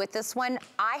 With this one,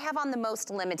 I have on the most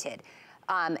limited.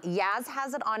 Yaz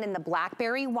has it on in the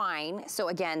blackberry wine. So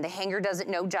again, the hanger does it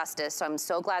no justice. So I'm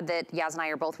so glad that Yaz and I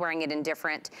are both wearing it in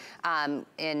different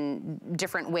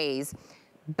ways.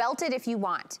 Belted if you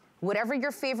want. whatever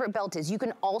your favorite belt is. You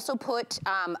can also put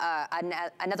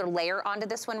another layer onto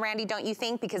this one, Randy, don't you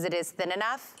think? Because it is thin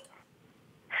enough.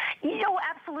 You know,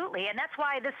 absolutely. And that's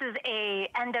why this is a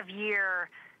end of year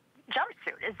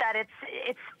jumpsuit, is that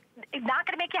it's not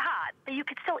going to make you hot, but you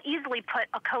could still easily put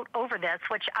a coat over this,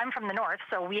 which I'm from the north,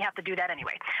 so we have to do that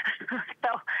anyway. So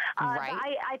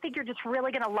right. I think you're just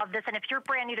really going to love this. And if you're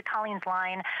brand new to Colleen's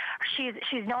line,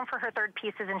 she's known for her third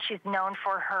pieces, and she's known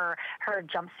for her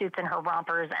jumpsuits and her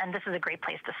rompers, and this is a great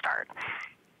place to start.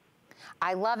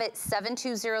 I love it.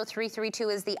 720332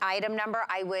 is the item number.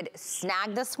 I would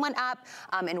snag this one up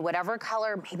in whatever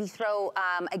color. Maybe throw,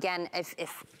 again,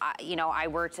 if you know, I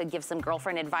were to give some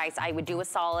girlfriend advice, I would do a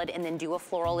solid and then do a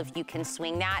floral if you can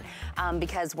swing that,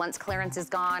 because once clearance is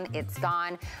gone, it's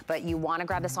gone. But you want to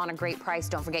grab this on a great price.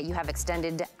 Don't forget you have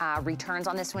extended returns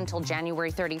on this one until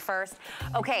January 31st.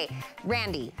 Okay,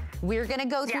 Randy, we're going to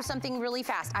go through something really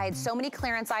fast. I had so many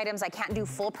clearance items, I can't do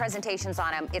full presentations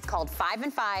on them. It's called 5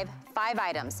 and 5. 5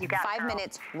 items, 5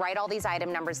 minutes, write all these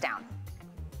item numbers down.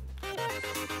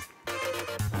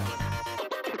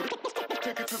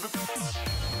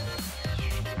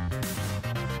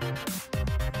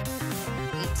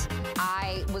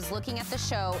 I was looking at the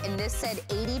show and this said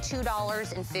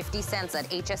 $82.50 at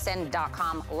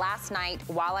hsn.com last night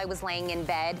while I was laying in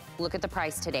bed. Look at the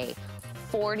price today.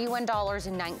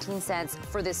 $41.19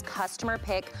 for this customer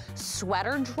pick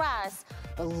sweater dress.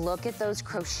 But look at those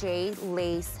crochet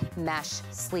lace mesh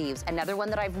sleeves. Another one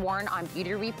that I've worn on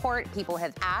Beauty Report. People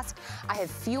have asked. I have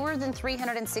fewer than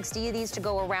 360 of these to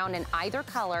go around in either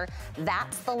color.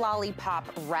 That's the Lollipop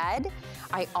Red.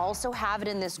 I also have it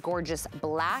in this gorgeous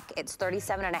black. It's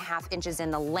 37.5 inches in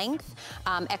the length.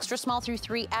 Extra small through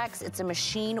 3X. It's a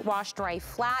machine wash dry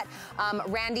flat.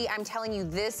 Randy, I'm telling you,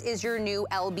 this is your new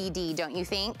LBD, don't you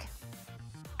think?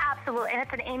 Absolutely, and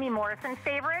it's an Amy Morrison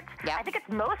favorite. Yep. I think it's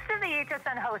most of the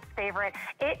HSN hosts' favorite.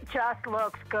 It just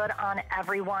looks good on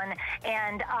everyone.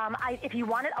 And if you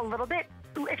want it a little bit,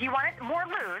 if you want it more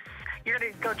loose, you're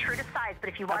going to go true to size. But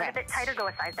if you want it a bit tighter, go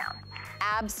a size down.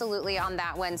 Absolutely on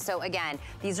that one. So again,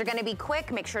 these are going to be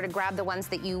quick. Make sure to grab the ones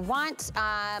that you want.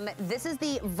 This is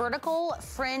the vertical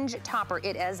fringe topper.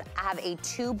 It is have a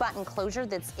 2-button closure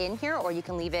that's in here, or you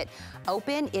can leave it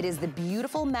open. It is the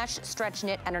beautiful mesh stretch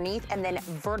knit underneath, and then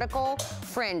vertical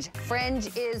fringe.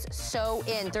 Fringe is so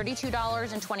in,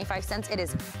 $32.25. It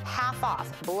is half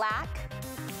off. Black.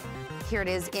 Here it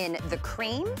is in the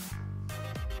cream.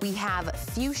 We have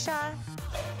fuchsia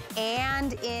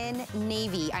and in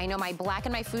navy. I know my black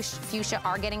and my fuchsia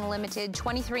are getting limited.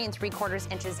 23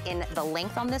 3/4 inches in the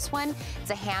length on this one. It's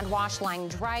a hand wash, line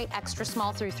dry, extra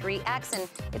small through 3X, and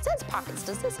it says pockets.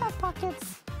 Does this have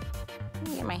pockets? Let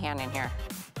me get my hand in here.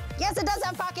 Yes, it does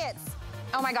have pockets.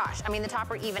 Oh my gosh, I mean, the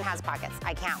topper even has pockets.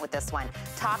 I can't with this one.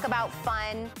 Talk about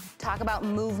fun, talk about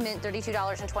movement,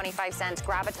 $32.25.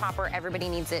 Grab a topper, everybody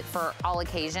needs it for all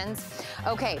occasions.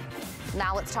 Okay,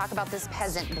 now let's talk about this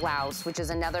peasant blouse, which is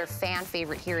another fan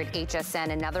favorite here at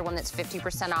HSN. Another one that's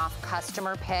 50% off,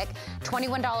 customer pick,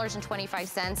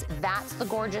 $21.25. That's the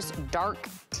gorgeous dark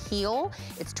teal.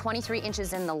 It's 23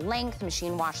 inches in the length,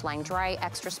 machine wash, line dry,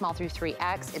 extra small through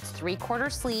 3X. It's 3/4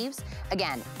 sleeves.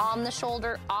 Again, on the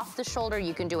shoulder, off the shoulder.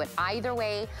 You can do it either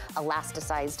way.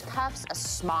 Elasticized cuffs, a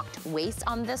smocked waist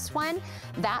on this one.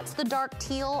 That's the dark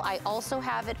teal. I also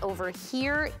have it over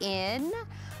here in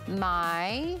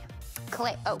my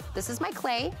clay. Oh, this is my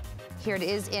clay. Here it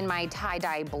is in my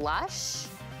tie-dye blush.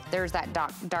 There's that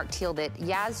dark teal that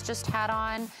Yaz just had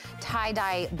on,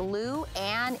 tie-dye blue,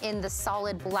 and in the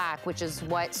solid black, which is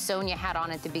what Sonia had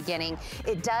on at the beginning.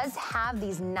 It does have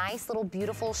these nice little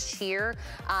beautiful sheer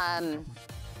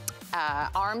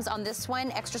arms on this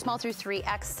one, extra small through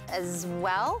 3X as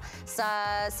well. So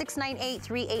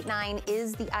 698389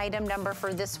 is the item number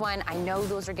for this one. I know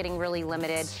those are getting really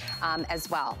limited as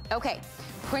well. Okay,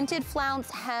 printed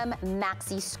flounce hem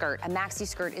maxi skirt. A maxi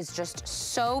skirt is just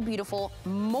so beautiful,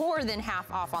 more than half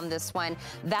off on this one.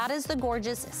 That is the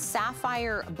gorgeous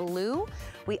sapphire blue.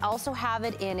 We also have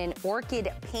it in an orchid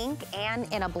pink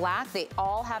and in a black. They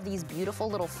all have these beautiful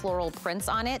little floral prints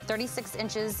on it. 36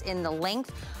 inches in the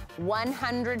length.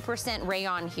 100%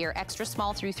 rayon here, extra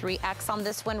small through 3X on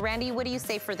this one. Randy, what do you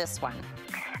say for this one?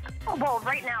 Well,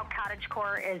 right now,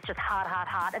 cottagecore is just hot, hot,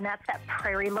 hot, and that's that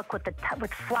prairie look with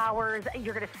with flowers.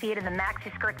 You're going to see it in the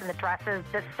maxi skirts and the dresses.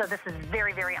 So this is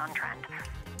very, very on trend.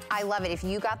 I love it. If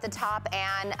you got the top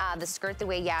and the skirt the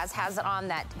way Yaz has it on,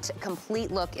 that complete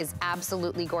look is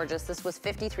absolutely gorgeous. This was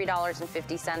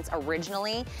 $53.50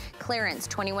 originally. Clearance,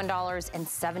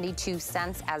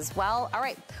 $21.72 as well. All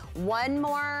right, one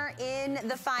more in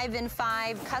the 5 and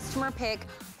 5. Customer pick,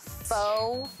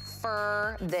 faux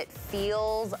fur that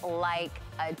feels like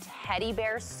a teddy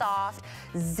bear soft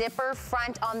zipper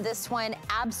front on this one.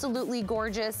 Absolutely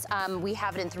gorgeous. We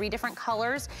have it in 3 different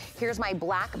colors. Here's my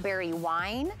blackberry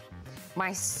wine,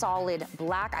 my solid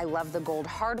black. I love the gold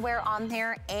hardware on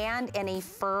there, and in a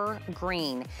fur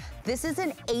green. This is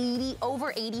an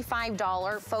over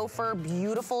 $85 faux fur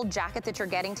beautiful jacket that you're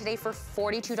getting today for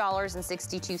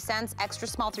 $42.62, extra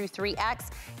small through 3X.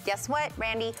 Guess what,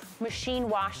 Randy? Machine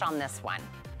wash on this one.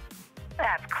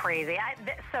 That's crazy.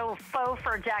 So faux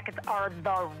fur jackets are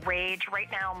the rage right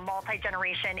now,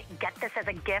 multi-generation. Get this as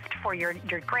a gift for your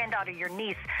granddaughter, your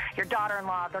niece, your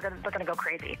daughter-in-law. They're gonna go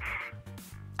crazy.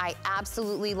 I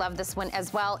absolutely love this one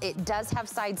as well. It does have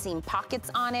side seam pockets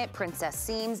on it, princess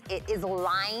seams. It is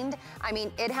lined. I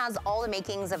mean, it has all the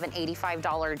makings of an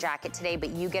 $85 jacket today, but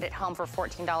you get it home for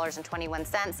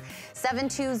 $14.21.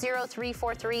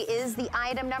 720343 is the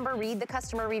item number. Read the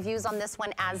customer reviews on this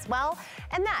one as well.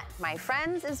 And that, my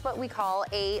friends, is what we call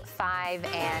a 5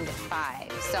 and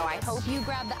 5. So I hope you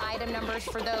grab the item numbers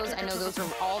for those. I know those are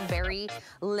all very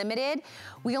limited.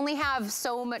 We only have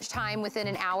so much time within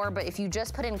an hour, but if you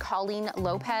just put in Colleen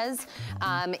Lopez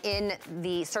in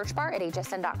the search bar at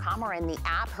hsn.com or in the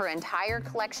app, her entire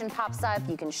collection pops up.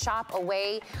 You can shop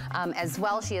away as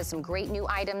well. She has some great new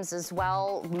items as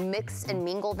well. Mix and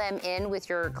mingle them in with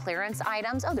your clearance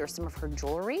items. Oh, there's some of her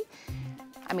jewelry.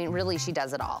 I mean, really, she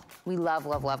does it all. We love,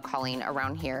 love, love Colleen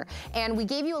around here. And we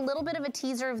gave you a little bit of a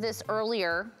teaser of this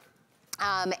earlier.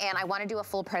 And I want to do a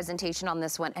full presentation on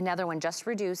this one. Another one just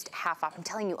reduced, half off. I'm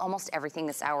telling you, almost everything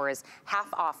this hour is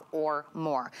half off or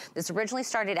more. This originally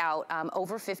started out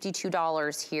over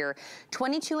 $52 here.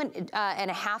 22 and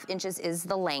a half inches is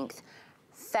the length.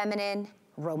 Feminine,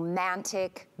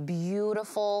 romantic,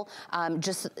 beautiful.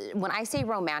 Just when I say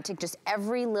romantic, just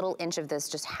every little inch of this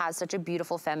just has such a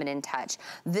beautiful feminine touch.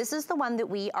 This is the one that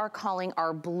we are calling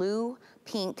our blue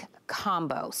pink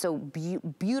combo. So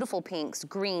beautiful pinks,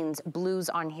 greens, blues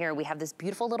on here. We have this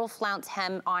beautiful little flounce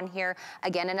hem on here.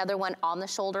 Again, another one on the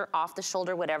shoulder, off the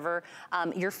shoulder, whatever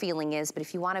your feeling is. But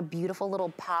if you want a beautiful little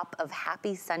pop of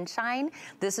happy sunshine,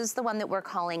 this is the one that we're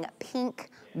calling pink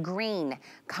green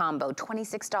combo,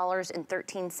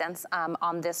 $26.13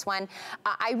 on this one.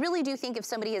 I really do think if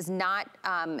somebody has not,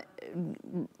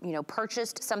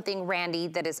 purchased something, Randy,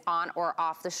 that is on or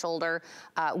off the shoulder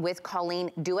with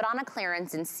Colleen, do it on a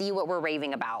clearance and see what we're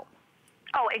raving about.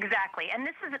 Oh, exactly. And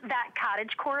this is that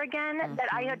cottage core again that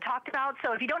I had talked about.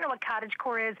 So if you don't know what cottage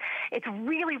core is, it's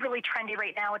really, really trendy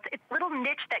right now. It's a little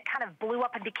niche that kind of blew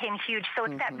up and became huge. So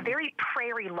it's that very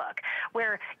prairie look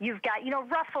where you've got,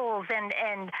 ruffles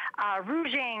and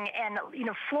rouging and,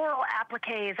 floral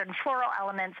appliques and floral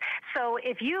elements. So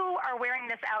if you are wearing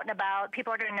this out and about,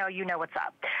 people are going to know you know what's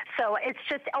up. So it's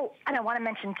just, and I want to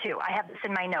mention too, I have this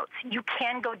in my notes. You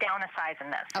can go down a size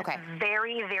in this. Okay. It's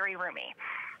very, very roomy.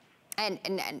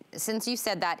 And since you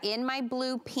said that, in my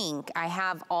blue pink, I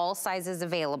have all sizes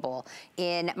available.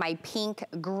 In my pink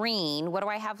green, what do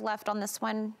I have left on this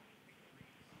one?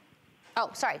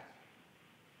 Oh, sorry.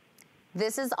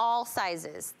 This is all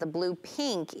sizes. The blue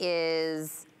pink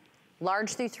is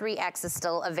large through 3X is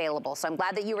still available. So I'm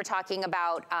glad that you were talking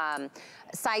about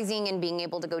sizing and being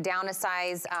able to go down a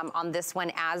size on this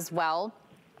one as well.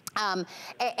 And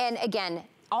again,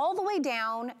 all the way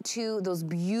down to those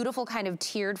beautiful kind of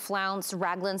tiered flounce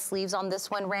raglan sleeves on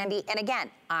this one, Randy. And again,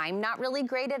 I'm not really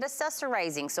great at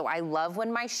accessorizing, so I love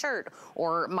when my shirt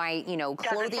or my,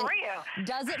 clothing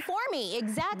does it for me.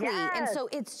 Exactly. Yes. And so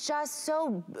it's just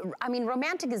so,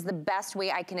 romantic is the best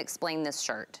way I can explain this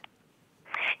shirt.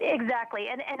 Exactly,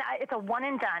 and it's a one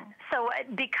and done. So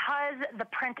because the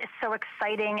print is so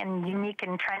exciting and unique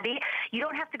and trendy, you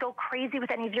don't have to go crazy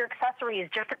with any of your accessories.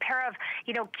 Just a pair of,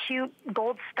 cute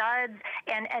gold studs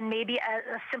and maybe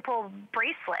a simple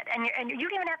bracelet. And you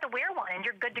don't even have to wear one, and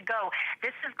you're good to go.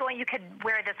 You could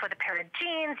wear this with a pair of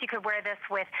jeans. You could wear this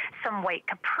with some white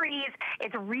capris.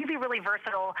 It's really, really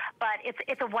versatile, but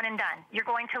it's a one and done. You're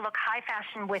going to look high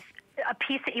fashion with a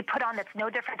piece that you put on that's no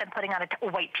different than putting on a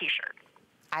white T-shirt.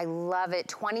 I love it,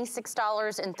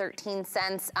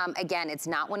 $26.13. Again, it's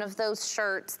not one of those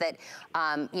shirts that,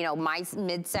 my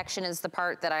midsection is the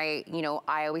part that I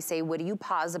always say, what do you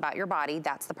pause about your body?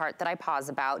 That's the part that I pause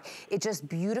about. It just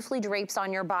beautifully drapes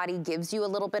on your body, gives you a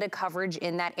little bit of coverage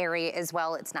in that area as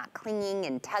well. It's not clinging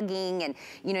and tugging and,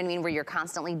 where you're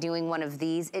constantly doing one of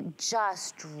these. It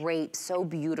just drapes so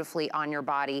beautifully on your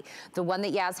body. The one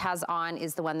that Yaz has on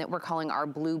is the one that we're calling our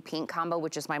blue pink combo,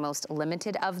 which is my most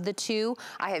limited of the two.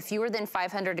 I have fewer than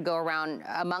 500 to go around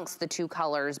amongst the two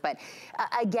colors. But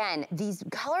again, these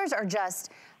colors are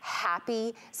just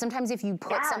happy. Sometimes if you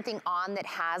put something on that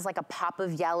has like a pop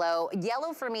of yellow,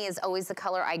 yellow for me is always the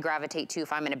color I gravitate to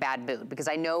if I'm in a bad mood, because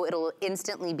I know it'll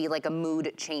instantly be like a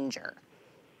mood changer.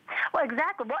 Well,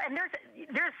 exactly. Well, and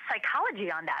there's psychology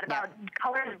on that about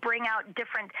colors bring out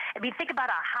different. I mean, think about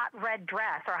a hot red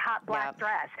dress or a hot black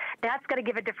dress. That's going to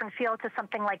give a different feel to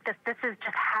something like this. This is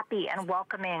just happy and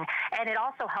welcoming, and it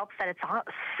also helps that it's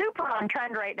super on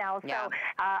trend right now. So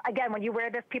again, when you wear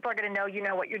this, people are going to know you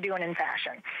know what you're doing in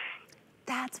fashion.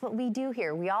 That's what we do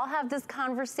here. We all have this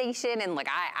conversation, and like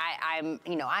I'm,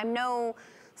 you know, I'm no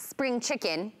spring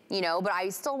chicken, you know, but I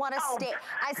still want to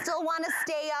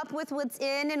stay up with what's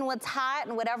in and what's hot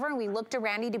and whatever. And we look to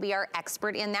Randy to be our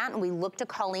expert in that, and we look to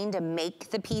Colleen to make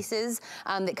the pieces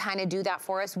that kind of do that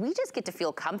for us. We just get to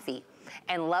feel comfy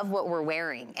and love what we're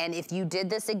wearing. And if you did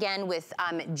this again with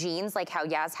jeans, like how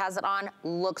Yaz has it on,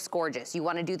 looks gorgeous. You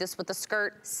want to do this with a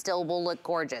skirt, still will look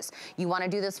gorgeous. You want to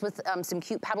do this with some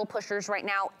cute pedal pushers right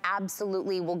now,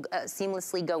 absolutely will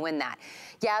seamlessly go in that.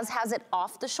 Yaz has it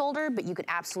off the shoulder, but you could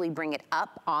absolutely bring it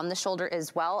up on the shoulder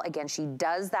as well. Again, she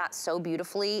does that so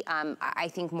beautifully. I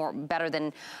think better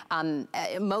than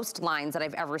most lines that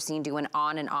I've ever seen do an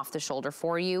on and off the shoulder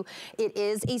for you. It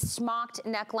is a smocked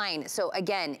neckline. So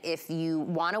again, if you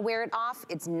want to wear it off,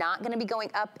 it's not going to be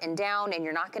going up and down, and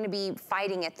you're not going to be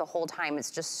fighting it the whole time. It's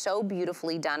just so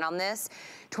beautifully done on this.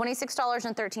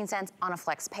 $26.13 on a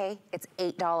flex pay. It's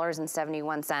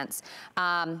 $8.71.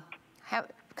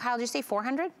 Kyle, did you say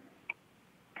 400?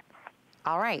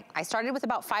 All right, I started with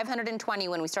about 520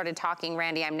 when we started talking,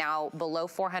 Randy. I'm now below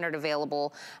 400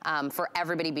 available for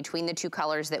everybody between the two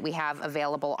colors that we have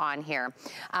available on here.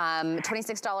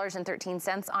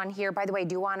 $26.13 on here. By the way, I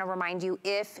do want to remind you,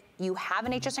 if you have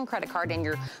an HSN credit card and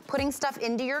you're putting stuff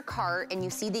into your cart and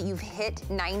you see that you've hit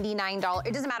 $99,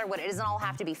 it doesn't matter what, it doesn't all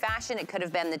have to be fashion. It could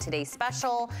have been the Today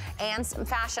Special and some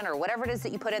fashion or whatever it is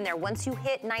that you put in there. Once you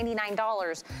hit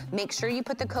 $99, make sure you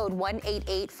put the code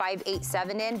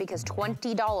 188587 in, because $20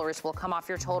 will come off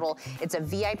your total. It's a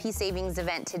VIP savings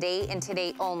event today and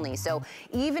today only. So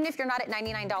even if you're not at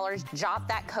 $99, jot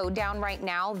that code down right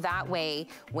now. That way,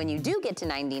 when you do get to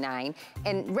 $99,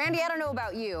 and Randy, I don't know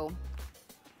about you,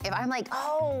 if I'm like,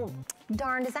 oh,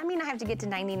 darn, does that mean I have to get to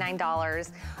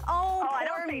 $99? Oh,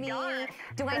 poor me.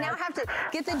 Do I now have to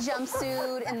get the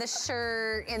jumpsuit and the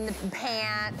shirt and the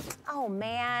pants? Oh,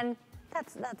 man.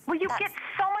 Well, you get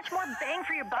so much more bang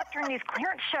for your buck during these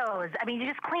clearance shows. I mean, you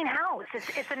just clean house.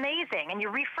 It's amazing. And you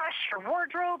refresh your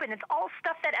wardrobe, and it's all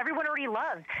stuff that everyone already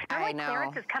loves. I know.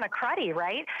 Clearance is kind of cruddy,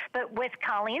 right? But with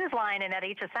Colleen's line and at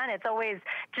HSN, it's always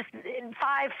just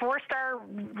 5 4-star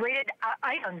rated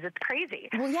items. It's crazy.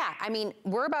 Well, yeah. I mean,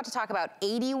 we're about to talk about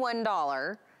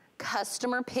 $81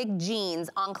 customer pick jeans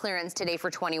on clearance today for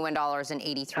 $21.83.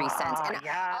 And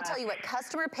I'll tell you what,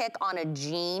 customer pick on a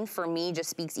jean for me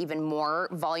just speaks even more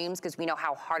volumes, because we know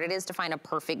how hard it is to find a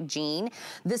perfect jean.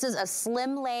 This is a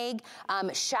slim leg,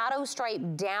 shadow stripe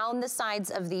down the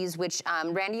sides of these, which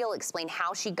Randy will explain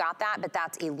how she got that, but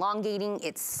that's elongating,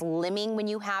 it's slimming when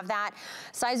you have that.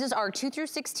 Sizes are 2 through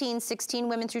 16, 16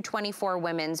 women through 24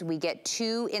 women's. We get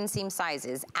 2 inseam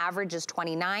sizes. Average is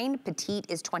 29, petite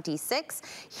is 26.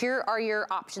 Here are your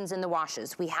options in the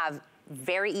washes. We have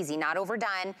very easy, not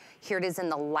overdone. Here it is in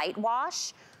the light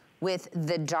wash with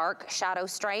the dark shadow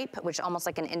stripe, which almost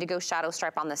like an indigo shadow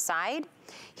stripe on the side.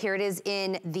 Here it is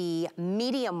in the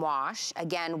medium wash,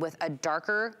 again with a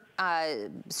darker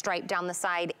stripe down the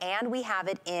side, and we have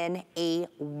it in a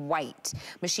white.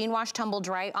 Machine wash, tumble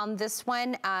dry on this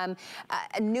one. A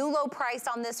new low price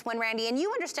on this one, Randy, and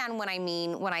you understand what I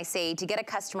mean when I say to get a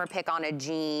customer pick on a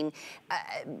jean.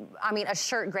 I mean, a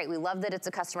shirt, great. We love that it's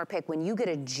a customer pick. When you get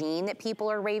a jean that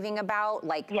people are raving about,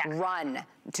 like run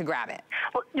to grab it.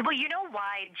 Well, you know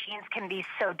why jeans can be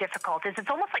so difficult is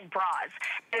it's almost like bras.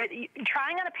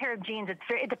 Trying on a pair of jeans,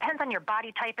 it depends on your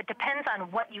body type. It depends on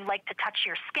what you like to touch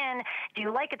your skin. Do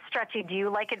you like it stretchy? Do you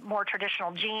like it more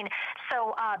traditional jean?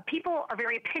 So people are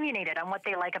very opinionated on what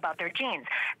they like about their jeans.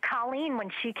 Colleen,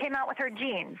 when she came out with her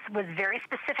jeans, was very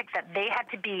specific that they had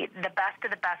to be the best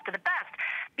of the best of the best,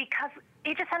 because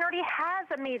HSN already has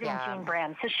amazing jean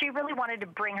brands. So she really wanted to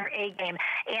bring her A game.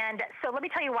 And so let me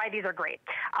tell you why these are great.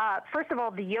 First of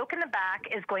all, the yoke in the back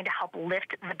is going to help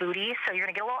lift the booty, so you're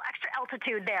going to get a little extra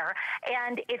altitude there.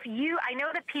 And I know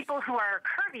that people who are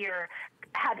curvier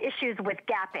have issues with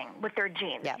gapping with their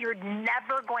jeans. Yep. You're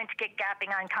never going to get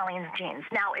gapping on Colleen's jeans.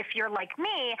 Now, if you're like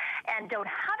me and don't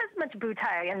have as much bow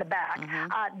tie in the back,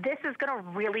 this is going to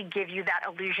really give you that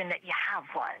illusion that you have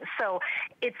one. So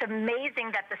it's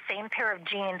amazing that the same pair pair of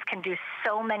jeans can do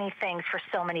so many things for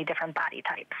so many different body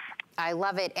types. I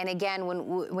love it. And again,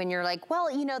 when you're like,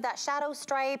 well, you know, that shadow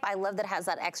stripe, I love that it has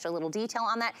that extra little detail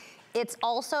on that. It's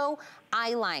also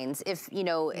eye lines. If, you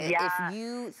know, if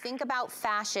you think about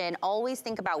fashion, always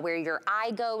think about where your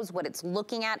eye goes, what it's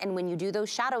looking at. And when you do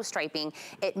those shadow striping,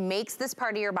 it makes this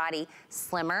part of your body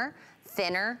slimmer,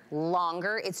 thinner,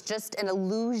 longer. It's just an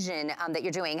illusion that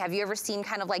you're doing. Have you ever seen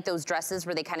kind of like those dresses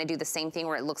where they kind of do the same thing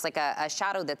where it looks like a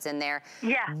shadow that's in there?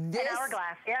 Yeah, this an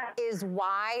hourglass, is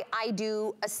why I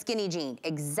do a skinny jean.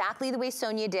 Exactly the way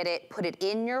Sonia did it. Put it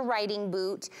in your riding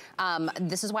boot.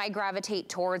 This is why I gravitate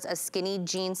towards a skinny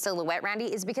jean silhouette,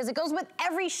 Randy, is because it goes with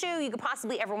every shoe you could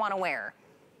possibly ever want to wear.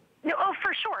 No, oh,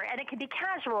 for sure, and it can be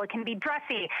casual, it can be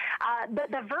dressy.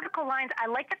 The vertical lines, I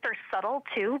like that they're subtle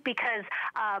too, because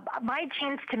my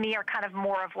jeans to me are kind of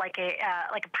more of like a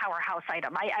powerhouse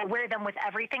item. I wear them with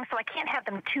everything, so I can't have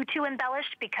them too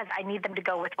embellished because I need them to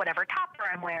go with whatever topper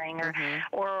I'm wearing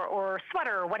or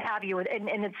sweater or what have you. And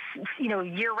it's, you know,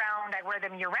 year round. I wear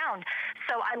them year round,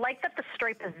 so I like that the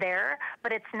stripe is there,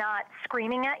 but it's not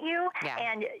screaming at you,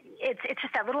 and it's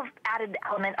just that little added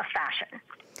element of fashion.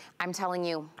 I'm telling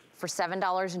you, for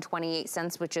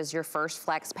 $7.28, which is your first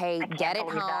flex pay, get it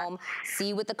home,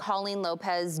 see what the Colleen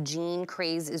Lopez jean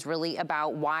craze is really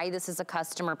about, why this is a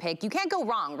customer pick. You can't go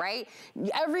wrong, right?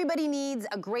 Everybody needs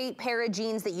a great pair of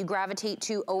jeans that you gravitate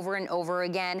to over and over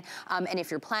again. And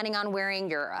if you're planning on wearing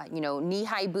your you know,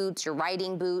 knee-high boots, your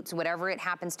riding boots, whatever it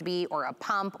happens to be, or a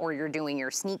pump, or you're doing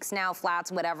your sneaks now,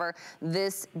 flats, whatever,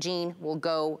 this jean will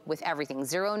go with everything.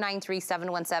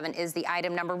 093717 is the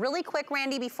item number. Really quick,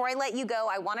 Randy, before I let you go,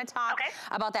 I want to talk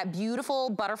about that beautiful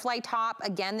butterfly top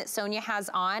again that Sonia has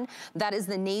on. That is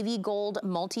the navy gold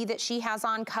multi that she has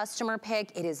on, customer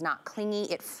pick. It is not clingy,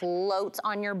 it floats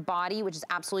on your body, which is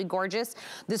absolutely gorgeous.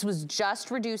 This was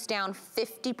just reduced down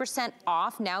 50%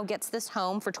 off, now gets this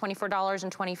home for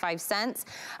 $24.25.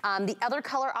 The other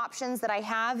color options that I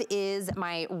have is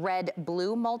my red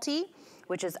blue multi,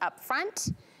 which is up front.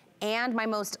 And my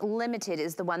most limited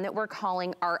is the one that we're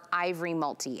calling our ivory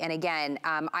multi. And again,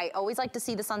 I always like to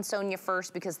see this on Sonia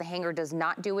first because the hanger does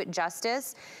not do it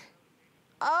justice.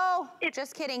 Oh,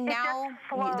 just kidding. Now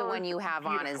the one you have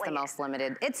on is the most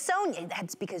limited. It's Sonia.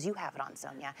 That's because you have it on,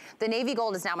 Sonia. The navy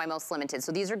gold is now my most limited.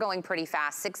 So these are going pretty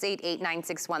fast.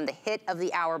 688961, the hit of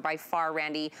the hour by far,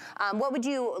 Randy. What would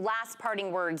you, last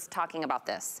parting words talking about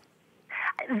this?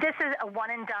 This is a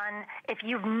one and done. If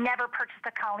you've never purchased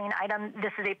a Colleen item,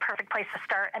 this is a perfect place to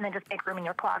start, and then just make room in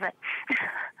your closet.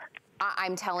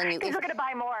 I'm telling you. People are going to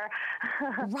buy more.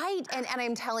 Right, and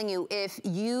I'm telling you, if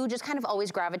you just kind of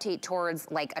always gravitate towards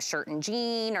like a shirt and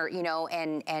jean, or, you know,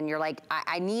 and you're like,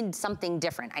 I need something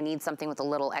different. I need something with a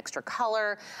little extra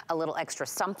color, a little extra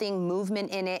something,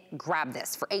 movement in it, grab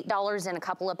this. For $8 and a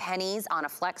couple of pennies on a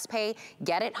flex pay,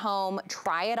 get it home,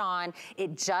 try it on.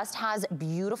 It just has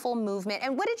beautiful movement.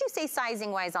 And what did you say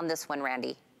sizing-wise on this one,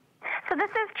 Randy? So this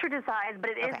is true to size,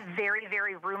 but it is very,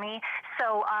 very roomy.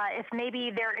 So if maybe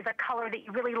there is a color that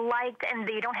you really liked and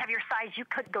they don't have your size, you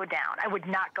could go down. I would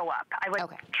not go up. I would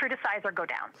true to size or go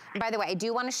down. By the way, I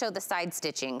do want to show the side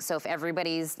stitching. So if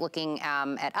everybody's looking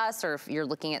at us, or if you're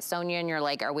looking at Sonia and you're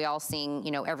like, are we all seeing,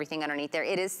 you know, everything underneath there?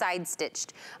 It is side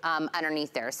stitched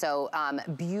underneath there. So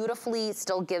beautifully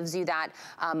still gives you that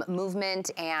movement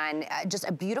and just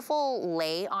a beautiful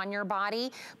lay on your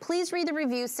body. Please read the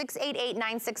review.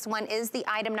 688961 is the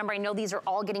item number. I know these are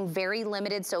all getting very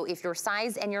limited, so if your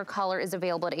size and your color is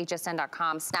available at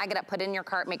hsn.com, snag it up, put it in your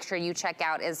cart, make sure you check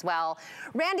out as well.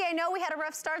 Randy, I know we had a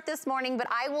rough start this morning, but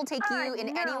I will take you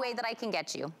in any way that I can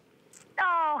get you.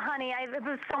 Oh, honey, it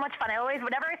was so much fun. I always,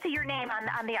 whenever I see your name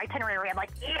on the itinerary, I'm like,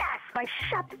 yes, my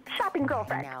shopping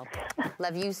girlfriend. I know.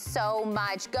 Love you so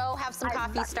much. Go have some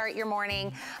coffee, start your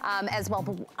morning as well.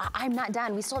 But I'm not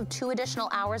done. We still have 2 additional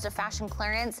hours of fashion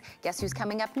clearance. Guess who's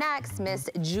coming up next? Miss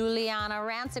Juliana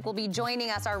Rancic will be joining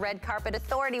us, our red carpet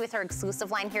authority, with her exclusive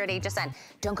line here at HSN.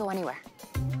 Don't go anywhere.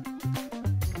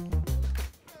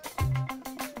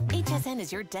 HSN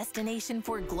is your destination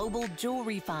for global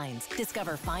jewelry finds.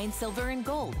 Discover fine silver and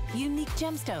gold, unique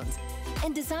gemstones,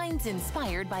 and designs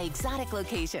inspired by exotic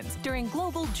locations during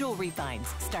Global Jewelry Finds,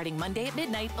 starting Monday at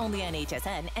midnight only on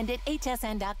HSN and at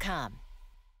hsn.com.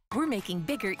 We're making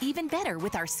bigger even better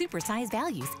with our supersize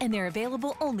values, and they're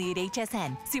available only at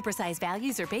HSN. Supersize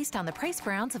values are based on the price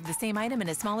per ounce of the same item in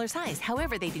a smaller size.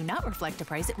 However, they do not reflect a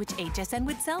price at which HSN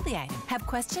would sell the item. Have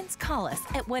questions? Call us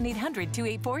at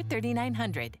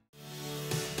 1-800-284-3900.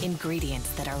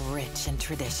 Ingredients that are rich in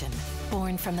tradition,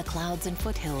 Born from the clouds and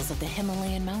foothills of the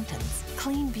Himalayan mountains.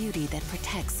 Clean beauty that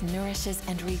protects, nourishes,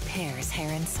 and repairs hair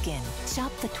and skin.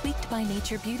 Shop the Tweaked by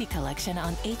Nature Beauty Collection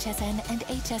on HSN and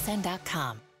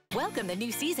hsn.com. Welcome the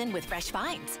new season with Fresh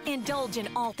Finds. Indulge in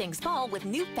all things fall with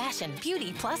new fashion,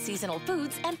 beauty, plus seasonal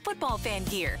foods and football fan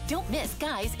gear. Don't miss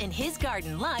Guys in His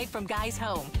Garden live from Guy's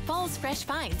Home. Fall's Fresh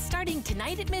Finds starting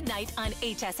tonight at midnight on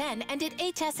HSN and at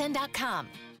hsn.com.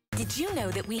 Did you know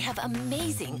that we have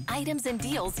amazing items and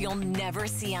deals you'll never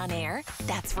see on air?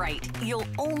 That's right, you'll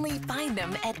only find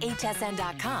them at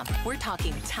hsn.com. We're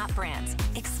talking top brands,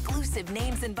 exclusive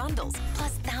names and bundles,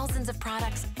 plus thousands of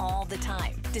products all the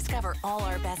time. Discover all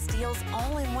our best deals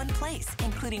all in one place,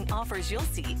 including offers you'll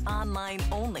see online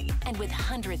only. And with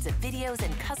hundreds of videos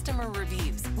and customer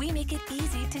reviews, we make it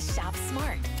easy to shop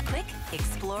smart. Click,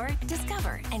 explore,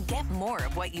 discover, and get more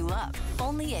of what you love.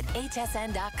 Only at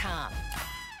hsn.com.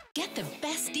 Get the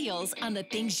best deals on the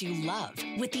things you love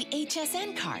with the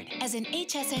HSN card. As an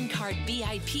HSN card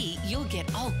VIP, you'll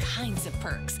get all kinds of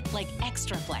perks like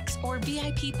Extra Flex or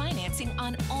VIP financing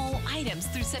on all items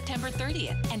through September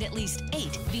 30th and at least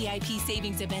 8 VIP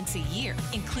savings events a year.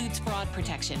 Includes fraud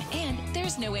protection and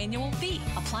there's no annual fee.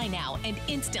 Apply now and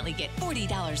instantly get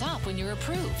 $40 off when you're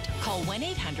approved. Call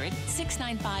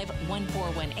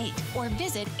 1-800-695-1418 or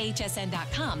visit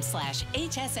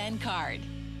hsn.com/HSN card.